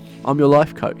 I'm your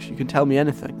life coach. You can tell me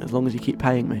anything as long as you keep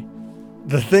paying me.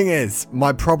 The thing is,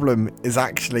 my problem is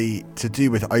actually to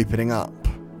do with opening up.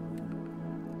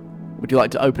 Would you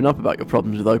like to open up about your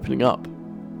problems with opening up?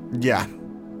 Yeah.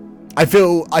 I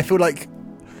feel like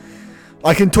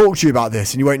I can talk to you about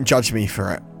this and you won't judge me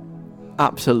for it.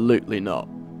 Absolutely not.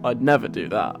 I'd never do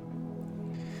that.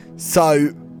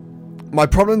 So, my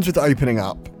problems with opening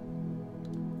up,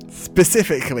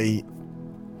 specifically...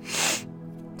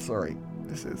 Sorry,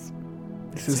 this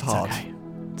is hard. Okay.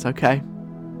 It's okay.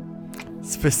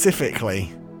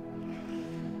 Specifically,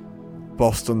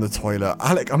 whilst on the toilet.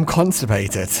 Alec, I'm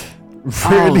constipated.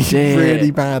 Really,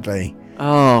 really badly.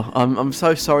 Oh, I'm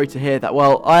so sorry to hear that.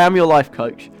 Well, I am your life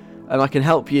coach, and I can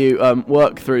help you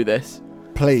work through this.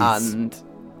 Please. And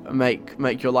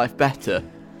make your life better.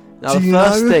 Now, the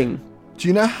first thing... Do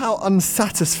you know how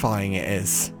unsatisfying it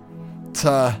is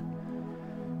to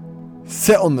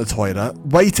sit on the toilet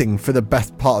waiting for the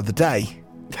best part of the day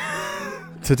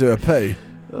to do a poo?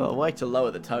 Oh, way to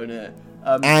lower the tone here.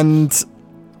 And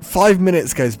 5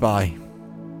 minutes goes by.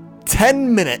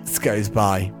 10 minutes goes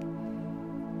by.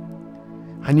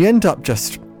 And you end up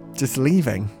just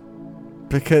leaving.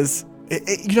 Because,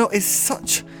 it's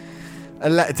such a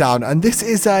letdown. And this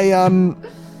is a,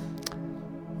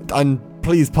 and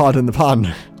please pardon the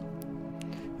pun,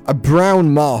 a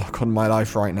brown mark on my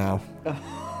life right now.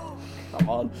 Come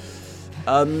on.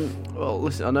 Well,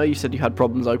 listen, I know you said you had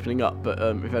problems opening up, but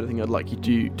if anything, I'd like you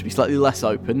to be slightly less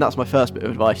open. That's my first bit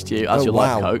of advice to you as your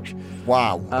life coach.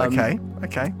 Wow. Okay.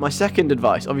 My second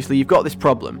advice, obviously, you've got this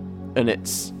problem, and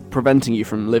it's preventing you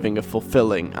from living a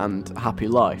fulfilling and happy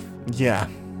life. Yeah.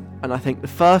 And I think the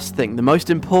first thing, the most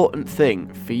important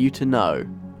thing for you to know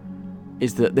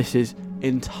is that this is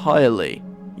entirely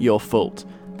your fault.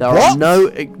 There are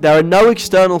no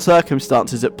external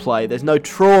circumstances at play. There's no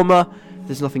trauma.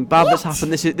 There's nothing bad that's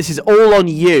happened. This is all on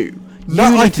you.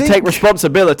 You need to take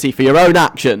responsibility for your own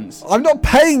actions. I'm not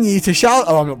paying you to shout.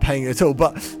 Oh, I'm not paying you at all.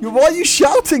 But why are you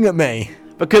shouting at me?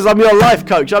 Because I'm your life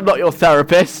coach. I'm not your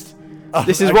therapist.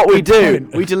 This is what we do.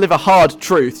 We deliver hard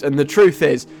truths, and the truth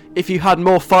is, if you had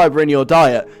more fibre in your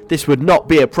diet, this would not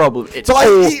be a problem. It's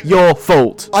all your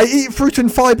fault. I eat fruit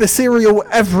and fibre cereal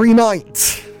every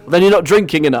night. Well, then you're not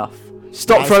drinking enough.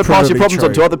 Stop trying to pass your problems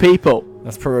on to other people.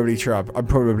 That's probably true. I'm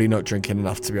probably not drinking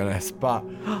enough, to be honest. But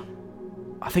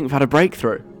I think we've had a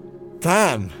breakthrough.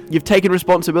 Damn. You've taken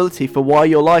responsibility for why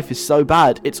your life is so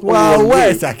bad. It's all on you. Wait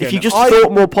a second. If you just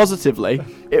thought more positively,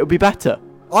 it would be better.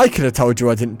 I could have told you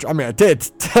I didn't. I mean, I did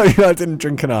tell you I didn't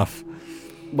drink enough.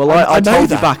 Well, I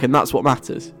told you back, and that's what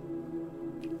matters.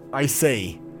 I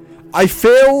see. I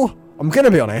feel. I'm going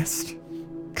to be honest.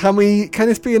 Can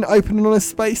this be an open and honest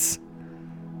space?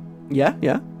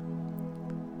 Yeah.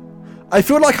 I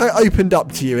feel like I opened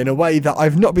up to you in a way that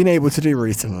I've not been able to do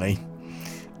recently.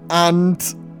 And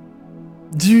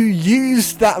you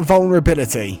used that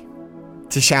vulnerability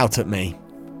to shout at me.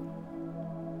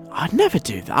 I'd never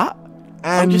do that.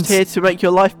 I'm just here to make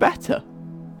your life better.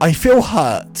 I feel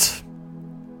hurt.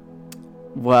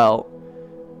 Well,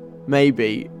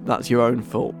 maybe that's your own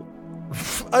fault.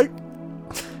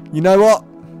 You know what?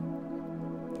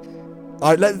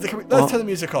 Alright, let's turn the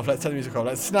music off.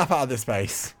 Let's snap out of this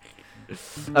space.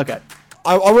 Okay.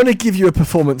 I want to give you a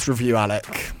performance review,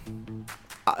 Alec.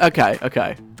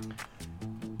 Okay.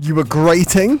 You were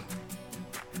grating.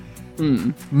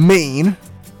 Mean.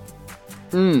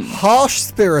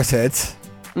 Harsh-spirited.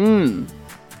 And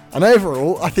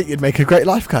overall, I think you'd make a great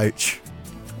life coach.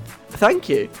 Thank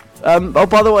you. Oh,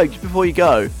 by the way, just before you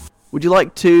go, would you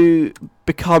like to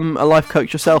become a life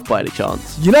coach yourself by any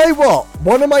chance? You know what?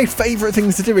 One of my favourite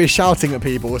things to do is shouting at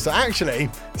people, so actually,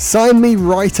 sign me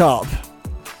right up.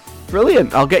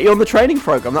 Brilliant. I'll get you on the training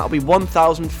programme. That'll be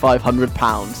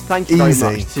 £1,500. Thank you very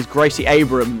much. This is Gracie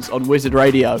Abrams on Wizard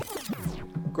Radio.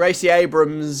 Gracie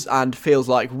Abrams and Feels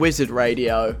Like Wizard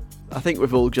Radio. I think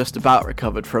we've all just about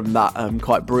recovered from that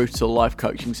quite brutal life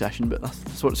coaching session, but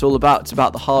that's what it's all about. It's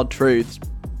about the hard truths.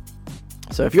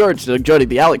 So if you're interested in joining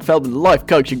the Alec Feldman Life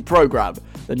Coaching Programme,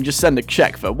 then just send a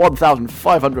cheque for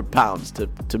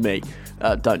 £1,500 to me.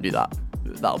 Don't do that.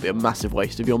 That'll be a massive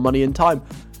waste of your money and time.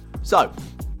 So,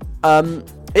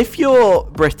 if you're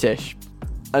British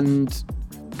and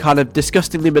kind of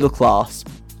disgustingly middle class,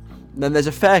 then there's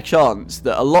a fair chance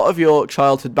that a lot of your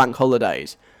childhood bank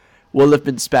holidays will have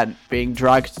been spent being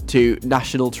dragged to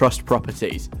National Trust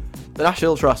properties. The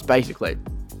National Trust, basically,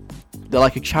 they're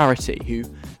like a charity who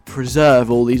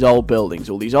preserve all these old buildings,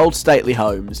 all these old stately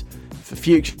homes for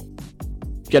future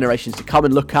generations to come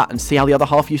and look at and see how the other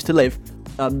half used to live.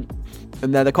 And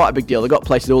they're quite a big deal. They've got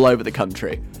places all over the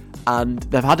country. And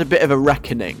they've had a bit of a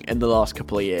reckoning in the last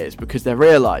couple of years because they've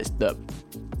realised that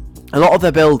a lot of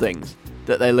their buildings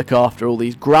that they look after, all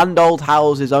these grand old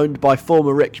houses owned by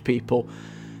former rich people.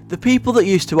 The people that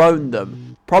used to own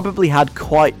them probably had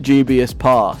quite dubious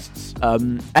pasts,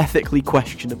 ethically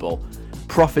questionable,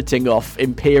 profiting off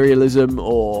imperialism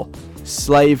or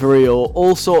slavery or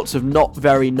all sorts of not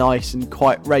very nice and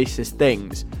quite racist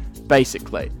things,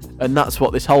 basically. And that's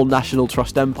what this whole National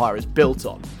Trust empire is built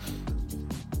on.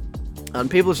 And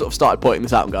people have sort of started pointing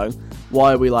this out and going,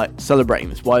 why are we celebrating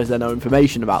this? Why is there no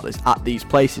information about this at these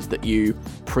places that you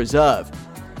preserve?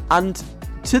 And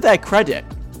to their credit,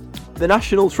 the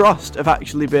National Trust have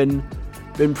actually been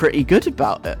pretty good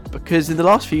about it, because in the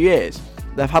last few years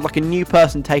they've had a new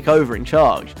person take over in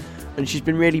charge, and she's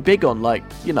been really big on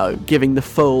giving the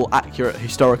full accurate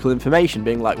historical information,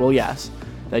 being well, yes,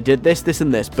 they did this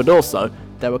and this, but also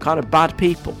they were kind of bad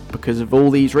people because of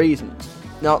all these reasons.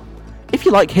 Now, if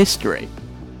you like history,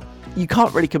 you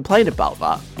can't really complain about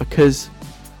that, because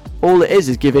all it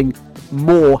is giving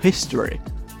more history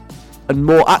and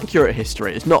more accurate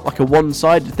history. It's not a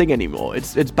one-sided thing anymore.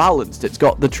 It's balanced. It's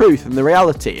got the truth and the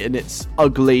reality in its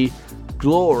ugly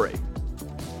glory.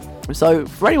 So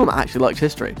for anyone that actually likes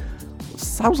history, it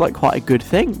sounds like quite a good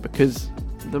thing, because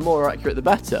the more accurate the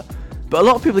better. But a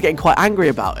lot of people are getting quite angry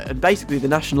about it, and basically the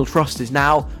National Trust is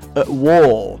now at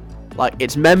war.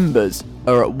 Its members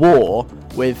are at war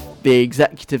with the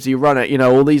executives who run it,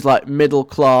 all these middle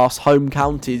class home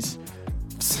counties,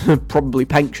 probably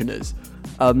pensioners,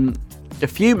 are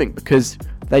fuming because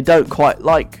they don't quite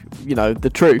like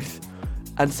the truth,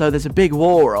 and so there's a big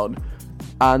war on,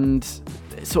 and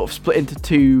it's sort of split into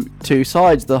two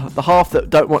sides, the half that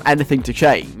don't want anything to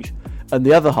change, and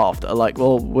the other half that are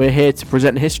well, we're here to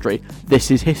present history, this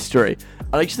is history.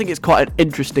 And I just think it's quite an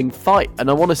interesting fight, and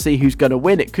I want to see who's going to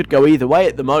win. It could go either way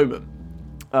at the moment.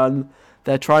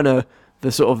 They're trying to,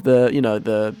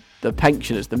 the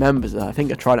pensioners, the members, I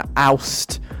think, are trying to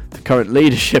oust the current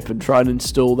leadership and try and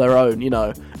install their own,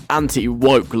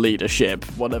 anti-woke leadership,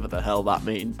 whatever the hell that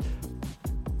means.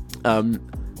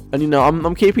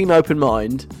 I'm keeping an open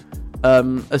mind.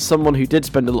 As someone who did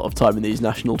spend a lot of time in these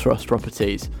National Trust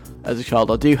properties as a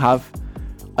child, I do have,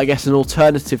 I guess, an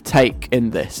alternative take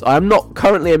in this. I am not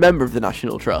currently a member of the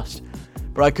National Trust,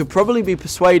 but I could probably be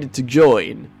persuaded to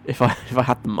join if I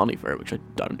had the money for it, which I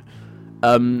don't.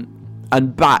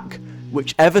 And back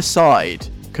whichever side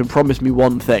can promise me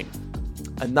one thing,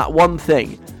 and that one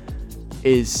thing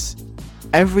is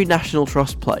every National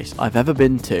Trust place I've ever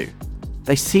been to,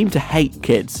 they seem to hate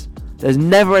kids. There's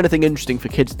never anything interesting for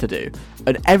kids to do,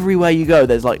 and everywhere you go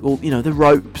there's all the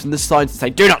ropes and the signs that say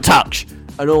do not touch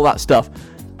and all that stuff.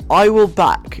 I will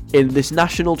back in this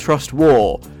National Trust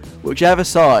war whichever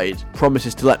side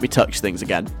promises to let me touch things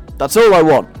again. That's all I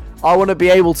want. I want to be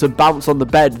able to bounce on the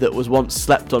bed that was once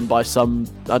slept on by some,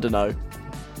 I don't know,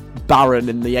 baron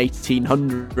in the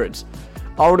 1800s.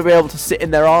 I want to be able to sit in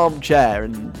their armchair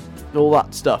and all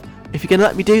that stuff. If you're going to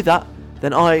let me do that,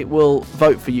 then I will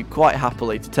vote for you quite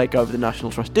happily to take over the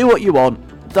National Trust. Do what you want.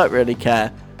 Don't really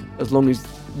care, as long as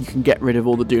you can get rid of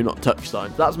all the do not touch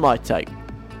signs. That's my take.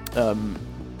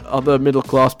 Other middle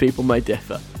class people may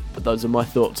differ, but those are my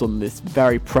thoughts on this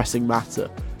very pressing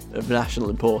matter of national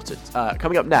importance.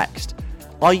 Coming up next,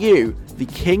 are you the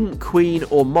king, queen,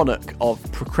 or monarch of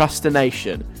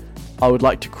procrastination? I would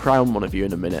like to crown one of you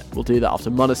in a minute. We'll do that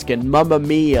after Måneskin, Mamma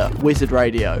Mia, Wizard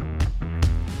Radio.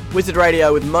 Wizard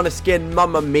Radio with Måneskin,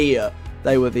 Mamma Mia.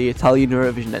 They were the Italian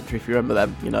Eurovision entry, if you remember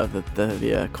them.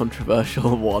 The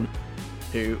controversial one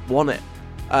who won it.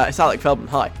 It's Alec Feldman.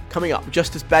 Hi. Coming up,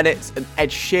 Justice Bennett and Ed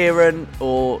Sheeran,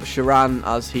 or Sheeran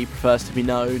as he prefers to be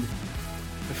known.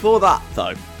 Before that,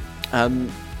 though,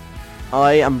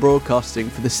 I am broadcasting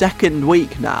for the second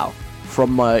week now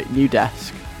from my new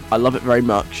desk. I love it very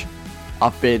much.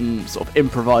 I've been sort of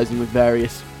improvising with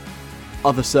various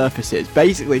other surfaces,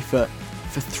 basically for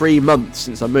 3 months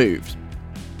since I moved.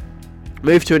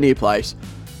 Moved to a new place,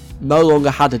 no longer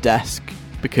had a desk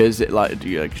because it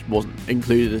just wasn't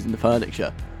included as in the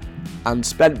furniture, and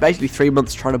spent basically 3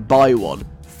 months trying to buy one.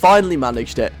 Finally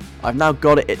managed it. I've now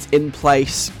got it. It's in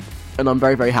place, and I'm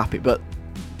very, very happy. But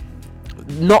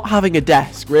not having a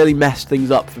desk really messed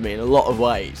things up for me in a lot of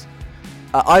ways.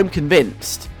 I'm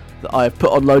convinced that I've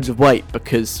put on loads of weight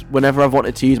because whenever I've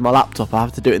wanted to use my laptop, I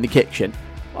have to do it in the kitchen.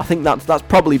 I think that's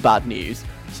probably bad news.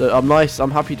 So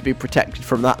I'm happy to be protected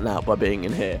from that now by being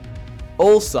in here.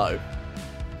 Also,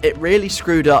 it really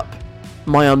screwed up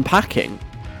my unpacking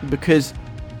because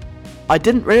I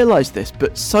didn't realise this,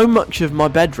 but so much of my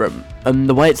bedroom and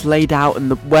the way it's laid out and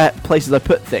the places I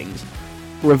put things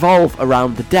revolve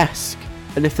around the desk.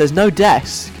 And if there's no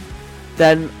desk,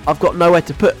 then I've got nowhere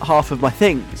to put half of my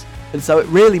things. And so it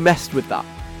really messed with that.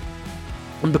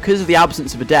 And because of the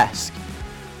absence of a desk,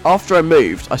 after I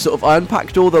moved, I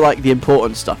unpacked all the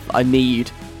important stuff that I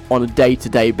need on a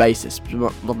day-to-day basis,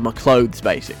 my clothes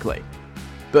basically.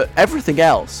 But everything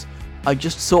else, I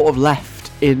just sort of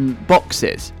left in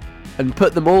boxes and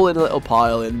put them all in a little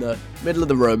pile in the middle of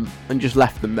the room and just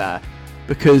left them there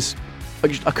because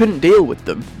I couldn't deal with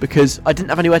them because I didn't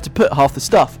have anywhere to put half the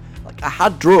stuff. Like, I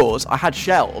had drawers, I had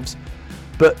shelves,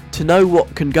 but to know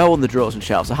what can go on the drawers and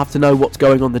shelves, I have to know what's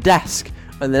going on the desk,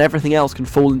 and then everything else can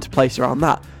fall into place around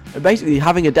that. And basically,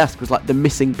 having a desk was like the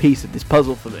missing piece of this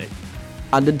puzzle for me.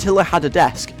 And until I had a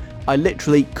desk, I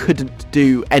literally couldn't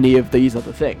do any of these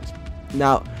other things.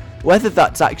 Now, whether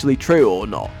that's actually true or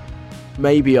not,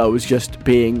 maybe I was just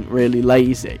being really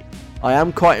lazy. I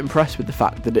am quite impressed with the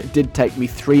fact that it did take me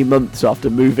 3 months after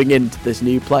moving into this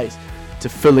new place to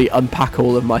fully unpack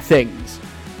all of my things.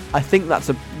 I think that's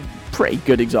a pretty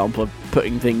good example of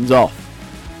putting things off.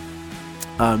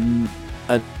 And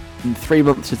 3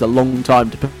 months is a long time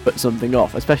to put something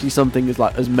off, especially something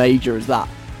as major as that,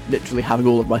 literally having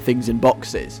all of my things in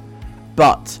boxes.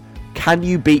 But can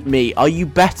you beat me? Are you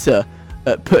better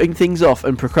at putting things off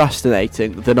and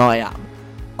procrastinating than I am?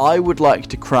 I would like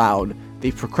to crown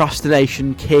the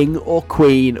procrastination king or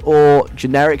queen or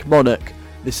generic monarch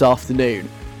this afternoon.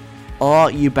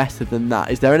 Are you better than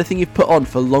that? Is there anything you've put off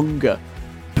for longer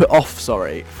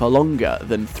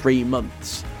than 3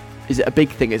 months? Is it a big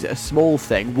thing? Is it a small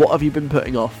thing? What have you been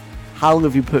putting off? How long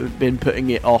have you been putting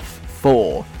it off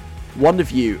for? One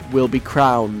of you will be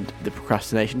crowned the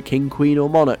procrastination king, queen or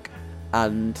monarch,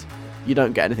 and you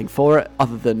don't get anything for it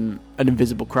other than an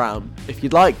invisible crown. If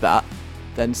you'd like that,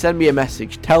 then send me a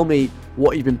message. Tell me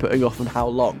what you've been putting off and how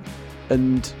long.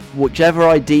 And whichever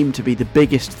I deem to be the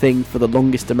biggest thing for the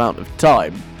longest amount of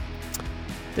time,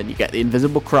 then you get the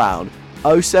invisible crown.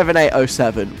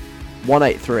 07807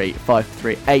 183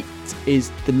 538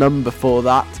 is the number for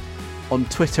that. On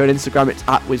Twitter and Instagram it's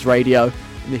 @WizRadio,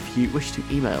 and if you wish to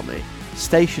email me,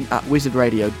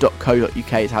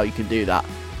 station@wizardradio.co.uk is how you can do that.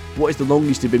 What is the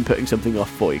longest you've been putting something off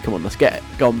for you? Come on, let's get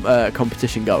a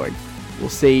competition going. We'll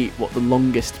see what the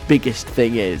longest, biggest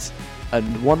thing is,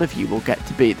 and one of you will get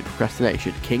to be the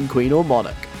procrastination king, queen or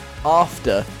monarch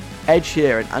after Ed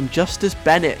Sheeran and Justice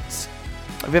Bennett.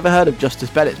 Have you ever heard of Justice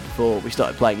Bennett before we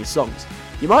started playing his songs?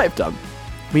 You might have done,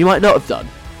 but you might not have done.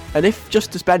 And if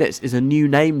Justice Bennett is a new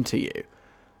name to you,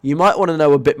 you might want to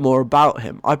know a bit more about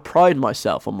him. I pride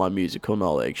myself on my musical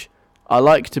knowledge. I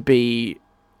like to be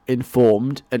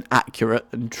informed and accurate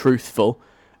and truthful,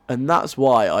 and that's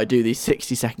why I do these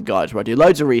 60-second guides where I do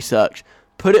loads of research,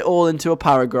 put it all into a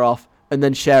paragraph, and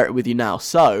then share it with you now.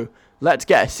 So, let's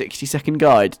get a 60-second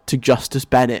guide to Justice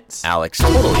Bennett. Alex,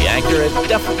 totally accurate,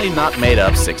 definitely not made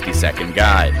up 60-second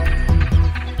guide.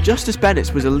 Justice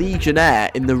Bennett was a legionnaire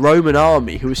in the Roman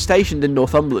army who was stationed in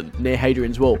Northumberland near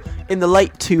Hadrian's Wall in the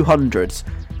late 200s.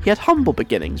 He had humble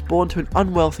beginnings, born to an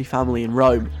unwealthy family in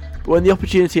Rome, but when the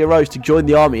opportunity arose to join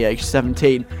the army aged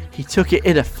 17, he took it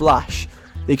in a flash.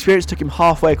 The experience took him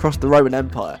halfway across the Roman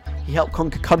Empire. He helped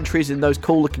conquer countries in those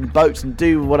cool-looking boats and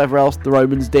do whatever else the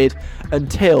Romans did,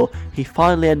 until he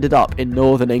finally ended up in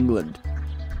northern England.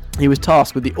 He was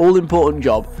tasked with the all-important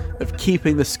job of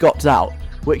keeping the Scots out,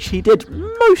 which he did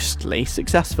mostly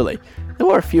successfully. There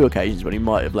were a few occasions when he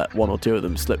might have let one or two of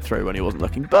them slip through when he wasn't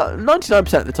looking, but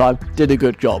 99% of the time did a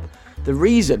good job. The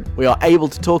reason we are able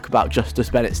to talk about Justice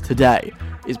Bennett today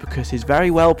is because his very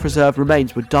well-preserved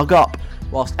remains were dug up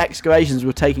whilst excavations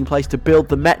were taking place to build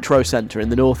the Metro Centre in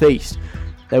the northeast.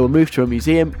 They were moved to a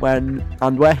museum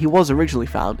where he was originally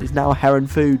found is now Heron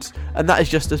Foods, and that is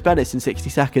Justice Bennett in 60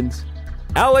 seconds.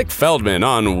 Alec Feldman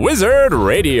on Wizard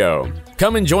Radio.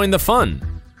 Come and join the fun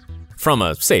from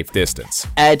a safe distance.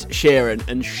 Ed Sheeran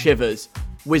and Shivers,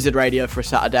 Wizard Radio for a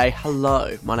Saturday.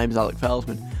 Hello, my name is Alec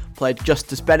Feldman. Played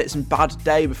Justice Bennett and Bad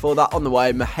Day before that. On the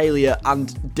way, Mahalia and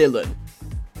Dylan.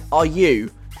 Are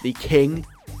you the king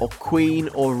or queen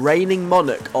or reigning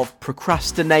monarch of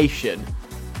procrastination?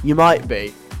 You might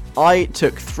be. I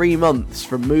took 3 months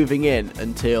from moving in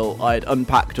until I'd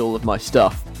unpacked all of my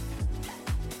stuff.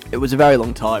 It was a very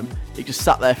long time. It just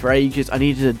sat there for ages. I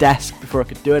needed a desk before I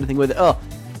could do anything with it. Oh,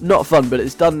 not fun, but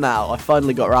it's done now. I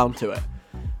finally got around to it.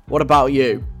 What about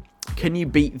you? Can you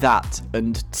beat that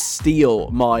and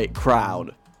steal my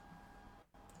crown?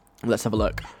 Let's have a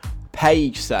look.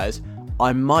 Paige says,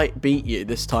 I might beat you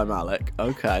this time, Alec.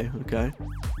 Okay.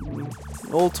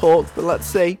 All talk, but let's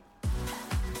see.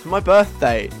 For my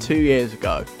birthday 2 years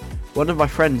ago, one of my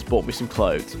friends bought me some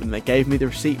clothes and they gave me the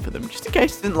receipt for them just in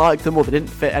case I didn't like them or they didn't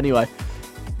fit anyway.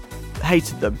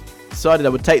 Hated them. Decided I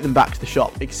would take them back to the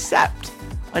shop, except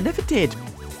I never did.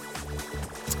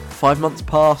 5 months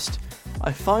passed.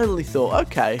 I finally thought,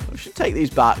 okay, I should take these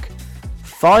back.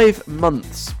 5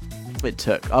 months it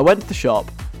took. I went to the shop.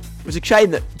 It was a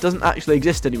chain that doesn't actually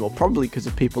exist anymore, probably because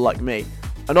of people like me.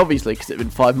 And obviously, because it had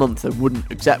been 5 months, they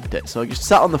wouldn't accept it. So I just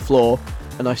sat on the floor,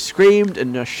 and I screamed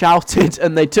and I shouted,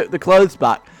 and they took the clothes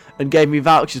back and gave me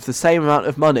vouchers for the same amount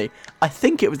of money. I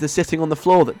think it was the sitting on the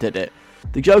floor that did it.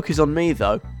 The joke is on me,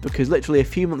 though, because literally a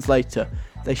few months later,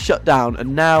 they shut down,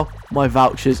 and now my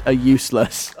vouchers are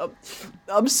useless.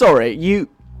 I'm sorry, you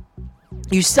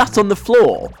sat on the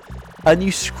floor, and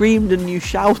you screamed and you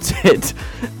shouted.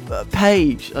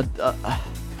 Paige,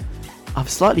 I'm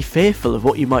slightly fearful of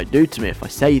what you might do to me if I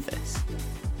say this,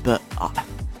 but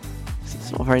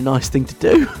it's not a very nice thing to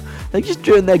do. They're just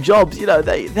doing their jobs, you know,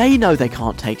 they know they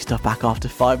can't take stuff back after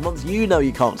 5 months. You know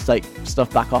you can't take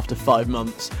stuff back after 5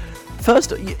 months. First,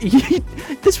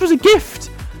 this was a gift.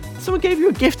 Someone gave you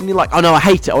a gift and you're like, oh no, I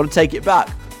hate it, I want to take it back.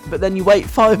 But then you wait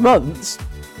 5 months.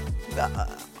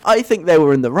 I think they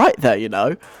were in the right there, you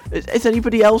know. Is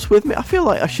anybody else with me? I feel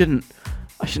like I shouldn't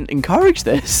encourage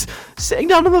this. Sitting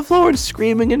down on the floor and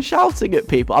screaming and shouting at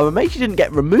people. I'm amazed you didn't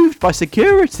get removed by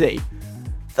security.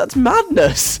 That's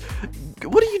madness.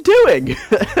 What are you doing?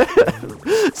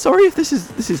 Sorry if this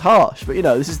is harsh, but you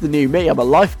know, this is the new me. I'm a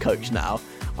life coach now.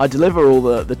 I deliver all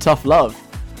the tough love.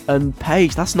 And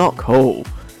Paige, that's not cool.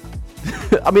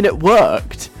 I mean, it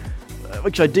worked,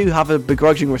 which I do have a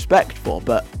begrudging respect for,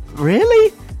 but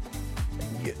really?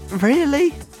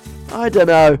 Really? I don't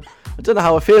know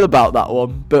how I feel about that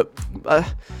one, but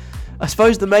I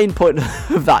suppose the main point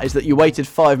of that is that you waited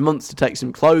 5 months to take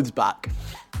some clothes back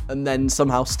and then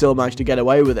somehow still managed to get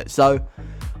away with it. So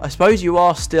I suppose you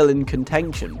are still in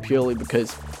contention purely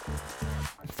because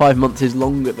 5 months is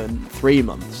longer than 3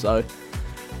 months. So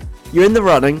you're in the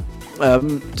running,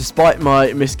 despite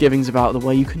my misgivings about the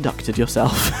way you conducted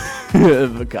yourself.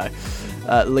 Okay,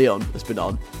 Leon has been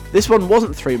on. This one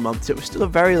wasn't 3 months, it was still a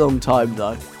very long time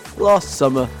though. Last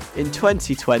summer, in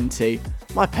 2020,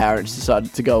 my parents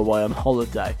decided to go away on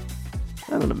holiday.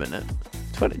 Hang on a minute.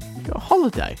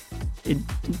 Holiday? In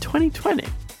 2020?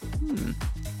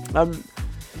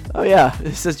 Oh yeah,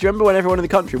 it says, do you remember when everyone in the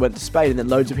country went to Spain and then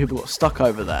loads of people got stuck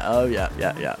over there? Oh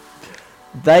yeah.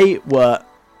 They were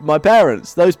my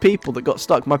parents, those people that got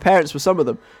stuck. My parents were some of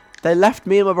them. They left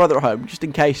me and my brother at home just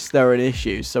in case there were any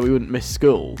issues so we wouldn't miss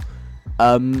school.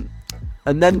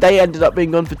 And then they ended up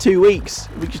being gone for 2 weeks.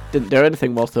 We just didn't do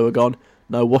anything whilst they were gone.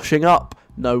 No washing up,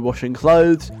 no washing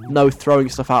clothes, no throwing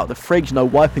stuff out of the fridge, no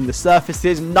wiping the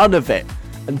surfaces, none of it.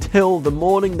 Until the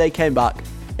morning they came back,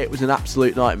 it was an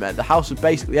absolute nightmare. The house was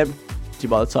basically empty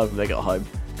by the time they got home.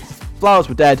 The flowers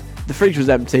were dead, the fridge was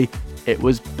empty, it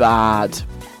was bad.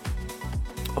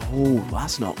 Oh,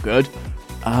 that's not good.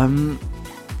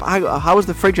 How was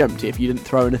the fridge empty if you didn't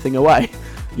throw anything away?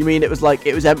 You mean it was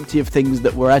empty of things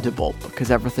that were edible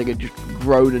because everything had just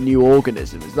grown a new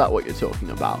organism? Is that what you're talking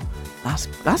about?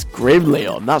 That's grim,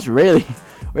 Leon. That's really,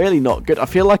 really not good. I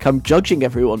feel like I'm judging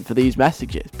everyone for these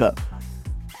messages, but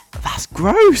that's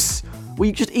gross. Were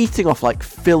you just eating off like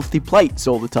filthy plates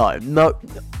all the time? No.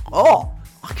 Oh,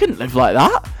 I couldn't live like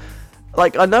that.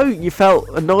 Like, I know you felt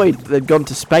annoyed that they'd gone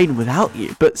to Spain without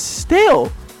you, but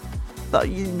still,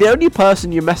 the only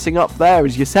person you're messing up there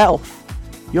is yourself.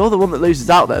 You're the one that loses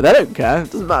out there. They don't care.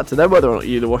 It doesn't matter to them whether or not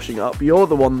you're washing up. You're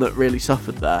the one that really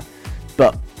suffered there.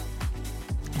 But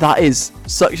that is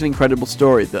such an incredible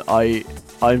story that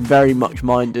I'm very much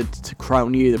minded to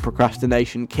crown you the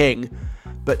procrastination king.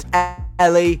 But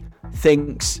Ellie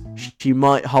thinks she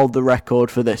might hold the record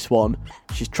for this one.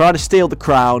 She's trying to steal the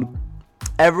crown.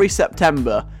 Every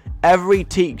September, every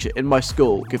teacher in my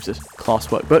school gives us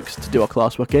classwork books to do our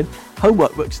classwork in,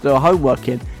 homework books to do our homework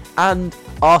in, and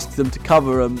asks them to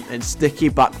cover them in sticky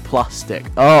back plastic.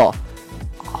 Oh,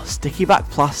 sticky back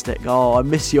plastic. Oh, I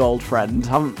miss you, old friend. I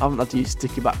haven't had to use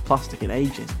sticky back plastic in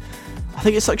ages. I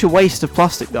think it's such a waste of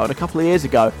plastic though, and a couple of years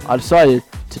ago I decided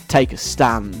to take a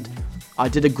stand. I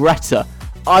did a Greta.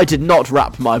 I did not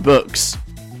wrap my books.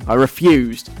 I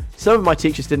refused. Some of my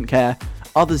teachers didn't care,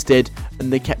 others did,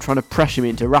 and they kept trying to pressure me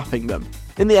into wrapping them.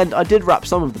 In the end, I did wrap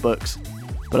some of the books,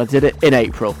 but I did it in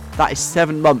April. That is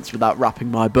 7 months without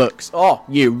wrapping my books. Oh,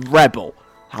 you rebel.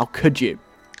 How could you?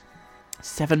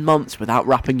 7 months without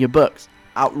wrapping your books.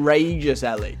 Outrageous,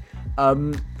 Ellie.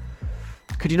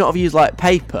 Could you not have used, like,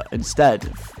 paper instead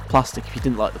of plastic if you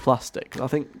didn't like the plastic? I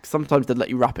think sometimes they'd let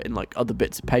you wrap it in, like, other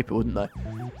bits of paper, wouldn't they?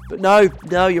 But no,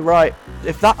 you're right.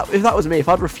 If that was me, if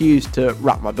I'd refused to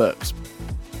wrap my books,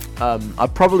 I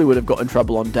probably would have got in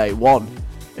trouble on day one.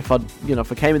 If I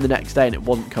came in the next day and it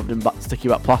wasn't covered in sticky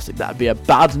back plastic, that'd be a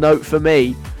bad note for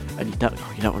me. And you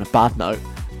don't want a bad note.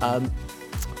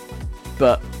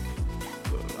 But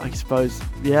I suppose,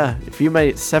 yeah, if you made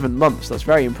it 7 months, that's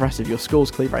very impressive. Your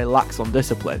school's clearly very lax on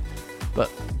discipline,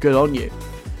 but good on you.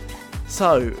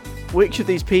 So, which of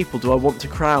these people do I want to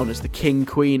crown as the king,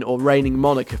 queen, or reigning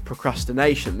monarch of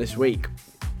procrastination this week?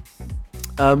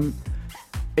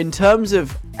 In terms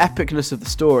of epicness of the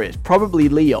story, it's probably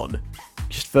Leon,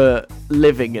 just for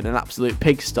living in an absolute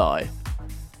pigsty.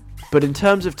 But in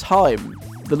terms of time,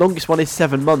 the longest one is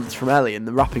 7 months from Ellie in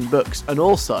the wrapping books. And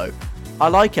also, I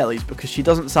like Ellie's because she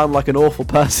doesn't sound like an awful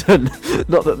person.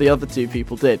 Not that the other two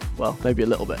people did. Well, maybe a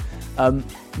little bit.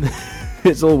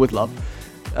 It's all with love.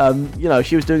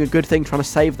 She was doing a good thing, trying to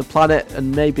save the planet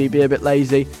and maybe be a bit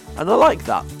lazy. And I like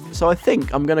that. So I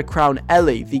think I'm going to crown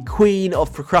Ellie the queen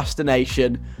of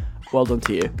procrastination. Well done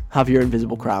to you. Have your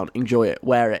invisible crown. Enjoy it.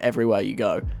 Wear it everywhere you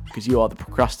go. Because you are the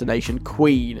procrastination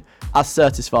queen, as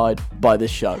certified by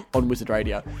this show on Wizard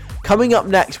Radio. Coming up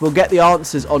next, we'll get the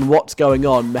answers on what's going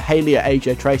on. Mahalia,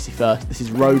 AJ Tracey first. This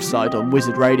is Roadside on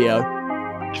Wizard Radio.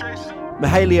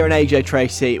 Mahalia and AJ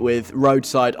Tracey with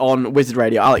Roadside on Wizard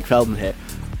Radio. Alec Feldman here.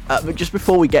 But just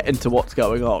before we get into what's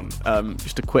going on,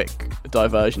 just a quick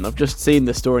diversion. I've just seen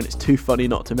the story and it's too funny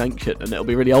not to mention, and it'll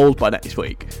be really old by next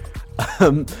week.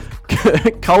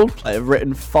 Coldplay have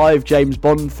written 5 James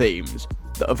Bond themes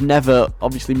that have never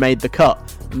obviously made the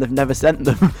cut, and they've never sent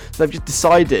them. So they've just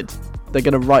decided they're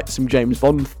going to write some James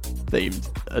Bond themes,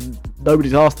 and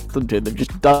nobody's asked them to. They've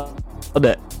just done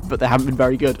it, but they haven't been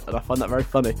very good, and I find that very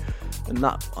funny. And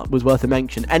that was worth a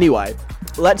mention. Anyway,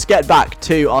 let's get back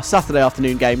to our Saturday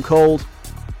afternoon game called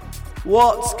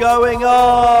What's Going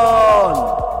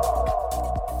On?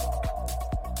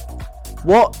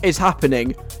 What is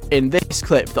happening in this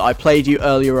clip that I played you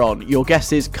earlier on? Your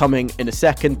guess is coming in a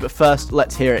second, but first,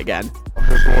 let's hear it again.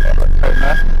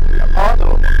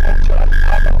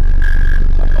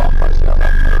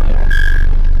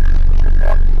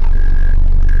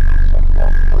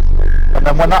 And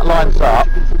then when that lines up,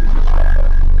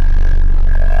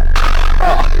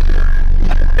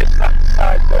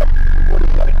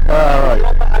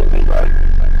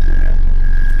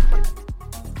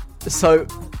 So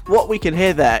what we can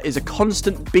hear there is a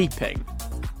constant beeping.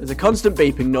 There's a constant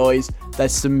beeping noise,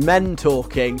 there's some men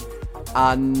talking,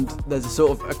 and there's a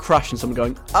sort of a crash and someone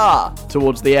going,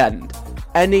 towards the end.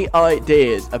 Any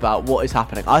ideas about what is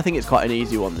happening? I think it's quite an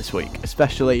easy one this week,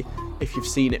 especially if you've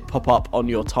seen it pop up on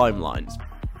your timelines.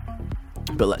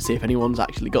 But let's see if anyone's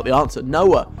actually got the answer.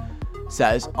 Noah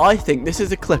says, I think this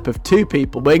is a clip of 2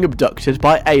 people being abducted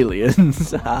by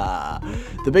aliens.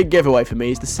 The big giveaway for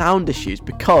me is the sound issues,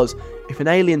 because if an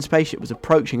alien spaceship was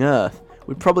approaching Earth,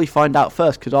 we'd probably find out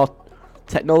first because our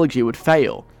technology would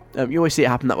fail. You always see it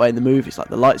happen that way in the movies, like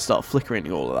the lights start flickering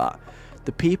and all of that.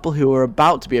 The people who are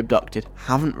about to be abducted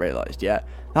haven't realised yet.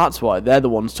 That's why they're the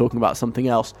ones talking about something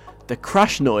else. The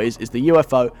crash noise is the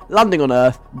UFO landing on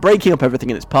Earth, breaking up everything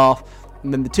in its path,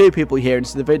 and then the 2 people here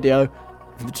into the video,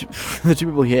 the two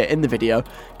people here in the video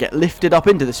get lifted up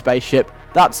into the spaceship.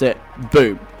 That's it.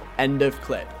 Boom. End of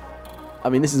clip. I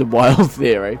mean, this is a wild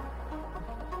theory.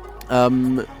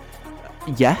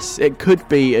 Yes, it could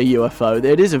be a UFO.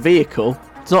 It is a vehicle.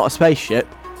 It's not a spaceship.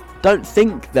 Don't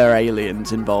think there are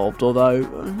aliens involved, although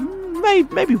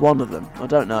maybe one of them. I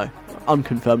don't know.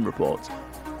 Unconfirmed reports.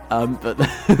 But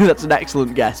that's an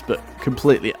excellent guess, but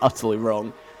completely, utterly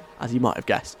wrong, as you might have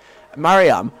guessed.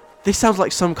 Mariam, this sounds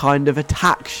like some kind of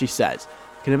attack, she says.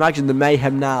 You can imagine the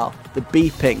mayhem now, the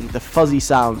beeping, the fuzzy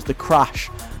sounds, the crash,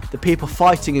 the people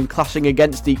fighting and clashing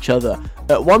against each other.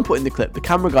 At one point in the clip, the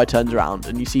camera guy turns around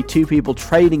and you see 2 people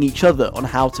training each other on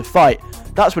how to fight.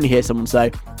 That's when you hear someone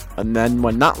say, and then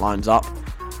when that lines up,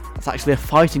 that's actually a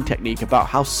fighting technique about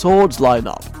how swords line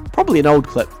up. Probably an old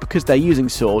clip because they're using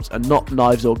swords and not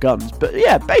knives or guns. But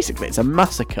yeah, basically it's a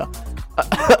massacre.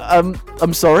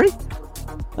 I'm sorry?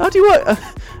 How do you work?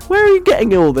 Where are you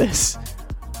getting all this?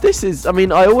 This is, I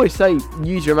mean, I always say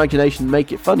use your imagination and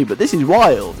make it funny, but this is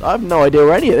wild. I have no idea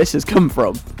where any of this has come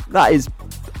from. That is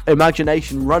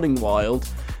imagination running wild.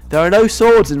 There are no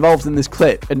swords involved in this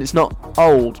clip, and it's not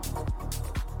old.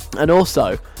 And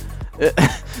also,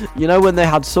 you know when they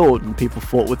had sword and people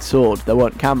fought with swords, there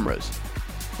weren't cameras.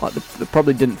 Like, they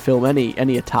probably didn't film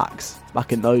any attacks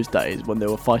back in those days when they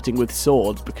were fighting with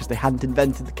swords because they hadn't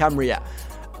invented the camera yet.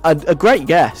 A great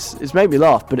guess. It's made me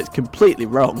laugh, but it's completely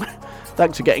wrong.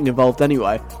 Thanks for getting involved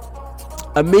anyway.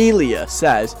 Amelia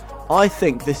says, I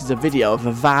think this is a video of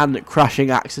a van crashing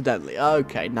accidentally.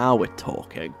 Okay, now we're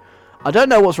talking. I don't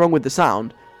know what's wrong with the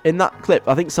sound. In that clip,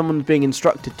 I think someone's being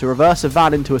instructed to reverse a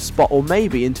van into a spot, or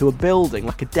maybe into a building,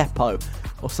 like a depot,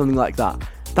 or something like that.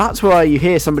 That's where you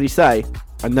hear somebody say,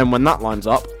 and then when that lines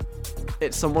up,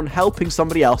 it's someone helping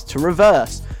somebody else to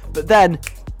reverse. But then,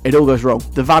 it all goes wrong.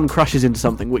 The van crashes into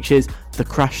something, which is the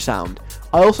crash sound.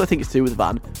 I also think it's to do with the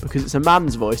van because it's a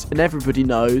man's voice, and everybody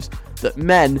knows that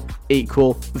men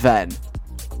equal then.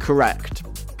 Correct.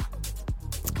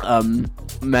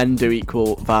 Men do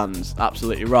equal vans.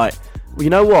 Absolutely right. Well, you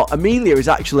know what? Amelia is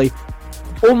actually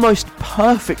almost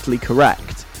perfectly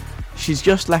correct. She's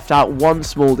just left out one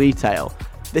small detail.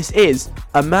 This is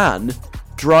a man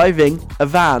driving a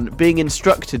van, being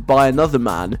instructed by another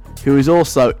man who is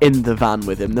also in the van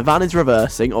with him. The van is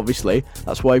reversing, obviously.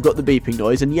 That's why you've got the beeping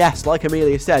noise. And yes, like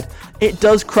Amelia said, it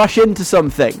does crash into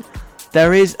something.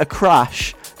 There is a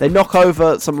crash. They knock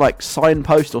over some like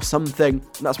signpost or something,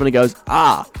 and that's when it goes,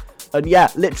 ah. And yeah,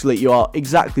 literally, you are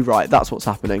exactly right. That's what's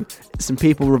happening. It's some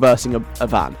people reversing a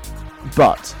van.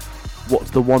 But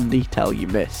what's the one detail you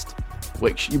missed?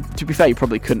 Which, to be fair, you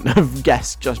probably couldn't have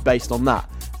guessed just based on that.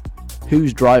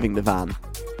 Who's driving the van?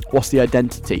 What's the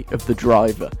identity of the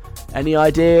driver? Any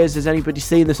ideas? Has anybody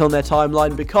seen this on their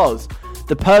timeline? Because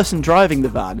the person driving the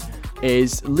van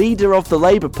is leader of the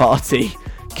Labour Party,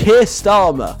 Keir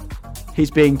Starmer.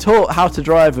 He's being taught how to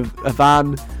drive a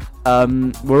van.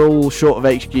 We're all short of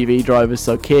HGV drivers,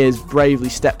 so Keir's bravely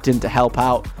stepped in to help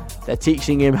out. They're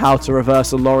teaching him how to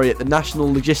reverse a lorry at the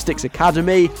National Logistics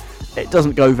Academy. It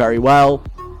doesn't go very well.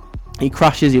 He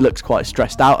crashes, he looks quite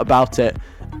stressed out about it,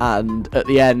 and at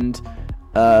the end,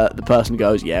 the person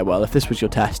goes, yeah, well, if this was your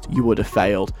test, you would have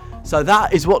failed. So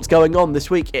that is what's going on this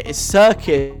week. It is Sir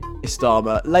Keir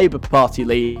Starmer, Labour Party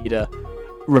leader,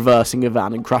 reversing a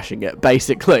van and crashing it,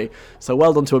 basically. So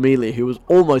well done to Amelia, who was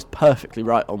almost perfectly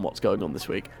right on what's going on this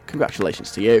week.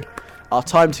 Congratulations to you. Our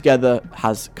time together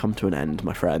has come to an end,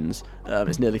 my friends.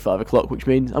 It's nearly 5 o'clock, which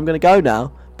means I'm going to go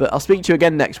now. But I'll speak to you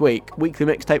again next week. Weekly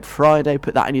Mixtape Friday,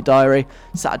 put that in your diary.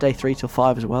 Saturday 3 till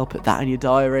 5 as well, put that in your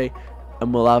diary.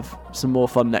 And we'll have some more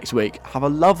fun next week. Have a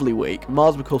lovely week.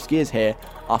 Mars Mikulski is here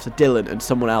after Dylan and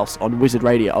someone else on Wizard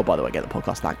Radio. Oh, by the way, get the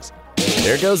podcast, thanks.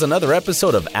 There goes another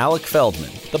episode of Alec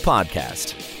Feldman, the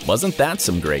podcast. Wasn't that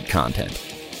some great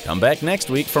content? Come back next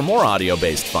week for more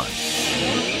audio-based fun.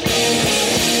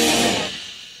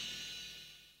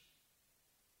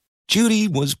 Judy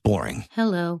was boring.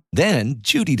 Hello. Then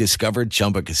Judy discovered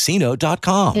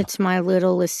ChumbaCasino.com. It's my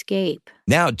little escape.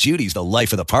 Now Judy's the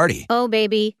life of the party. Oh,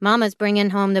 baby, mama's bringing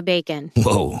home the bacon.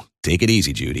 Whoa, take it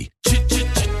easy, Judy.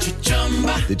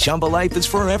 The Chumba life is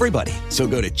for everybody. So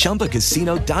go to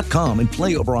ChumbaCasino.com and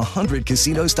play over 100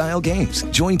 casino-style games.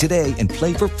 Join today and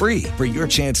play for free for your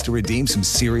chance to redeem some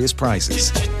serious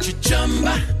prizes.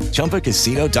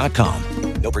 ChumbaCasino.com.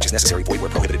 No purchase necessary. Void where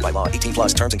prohibited by law. 18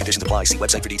 plus terms and conditions apply. See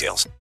website for details.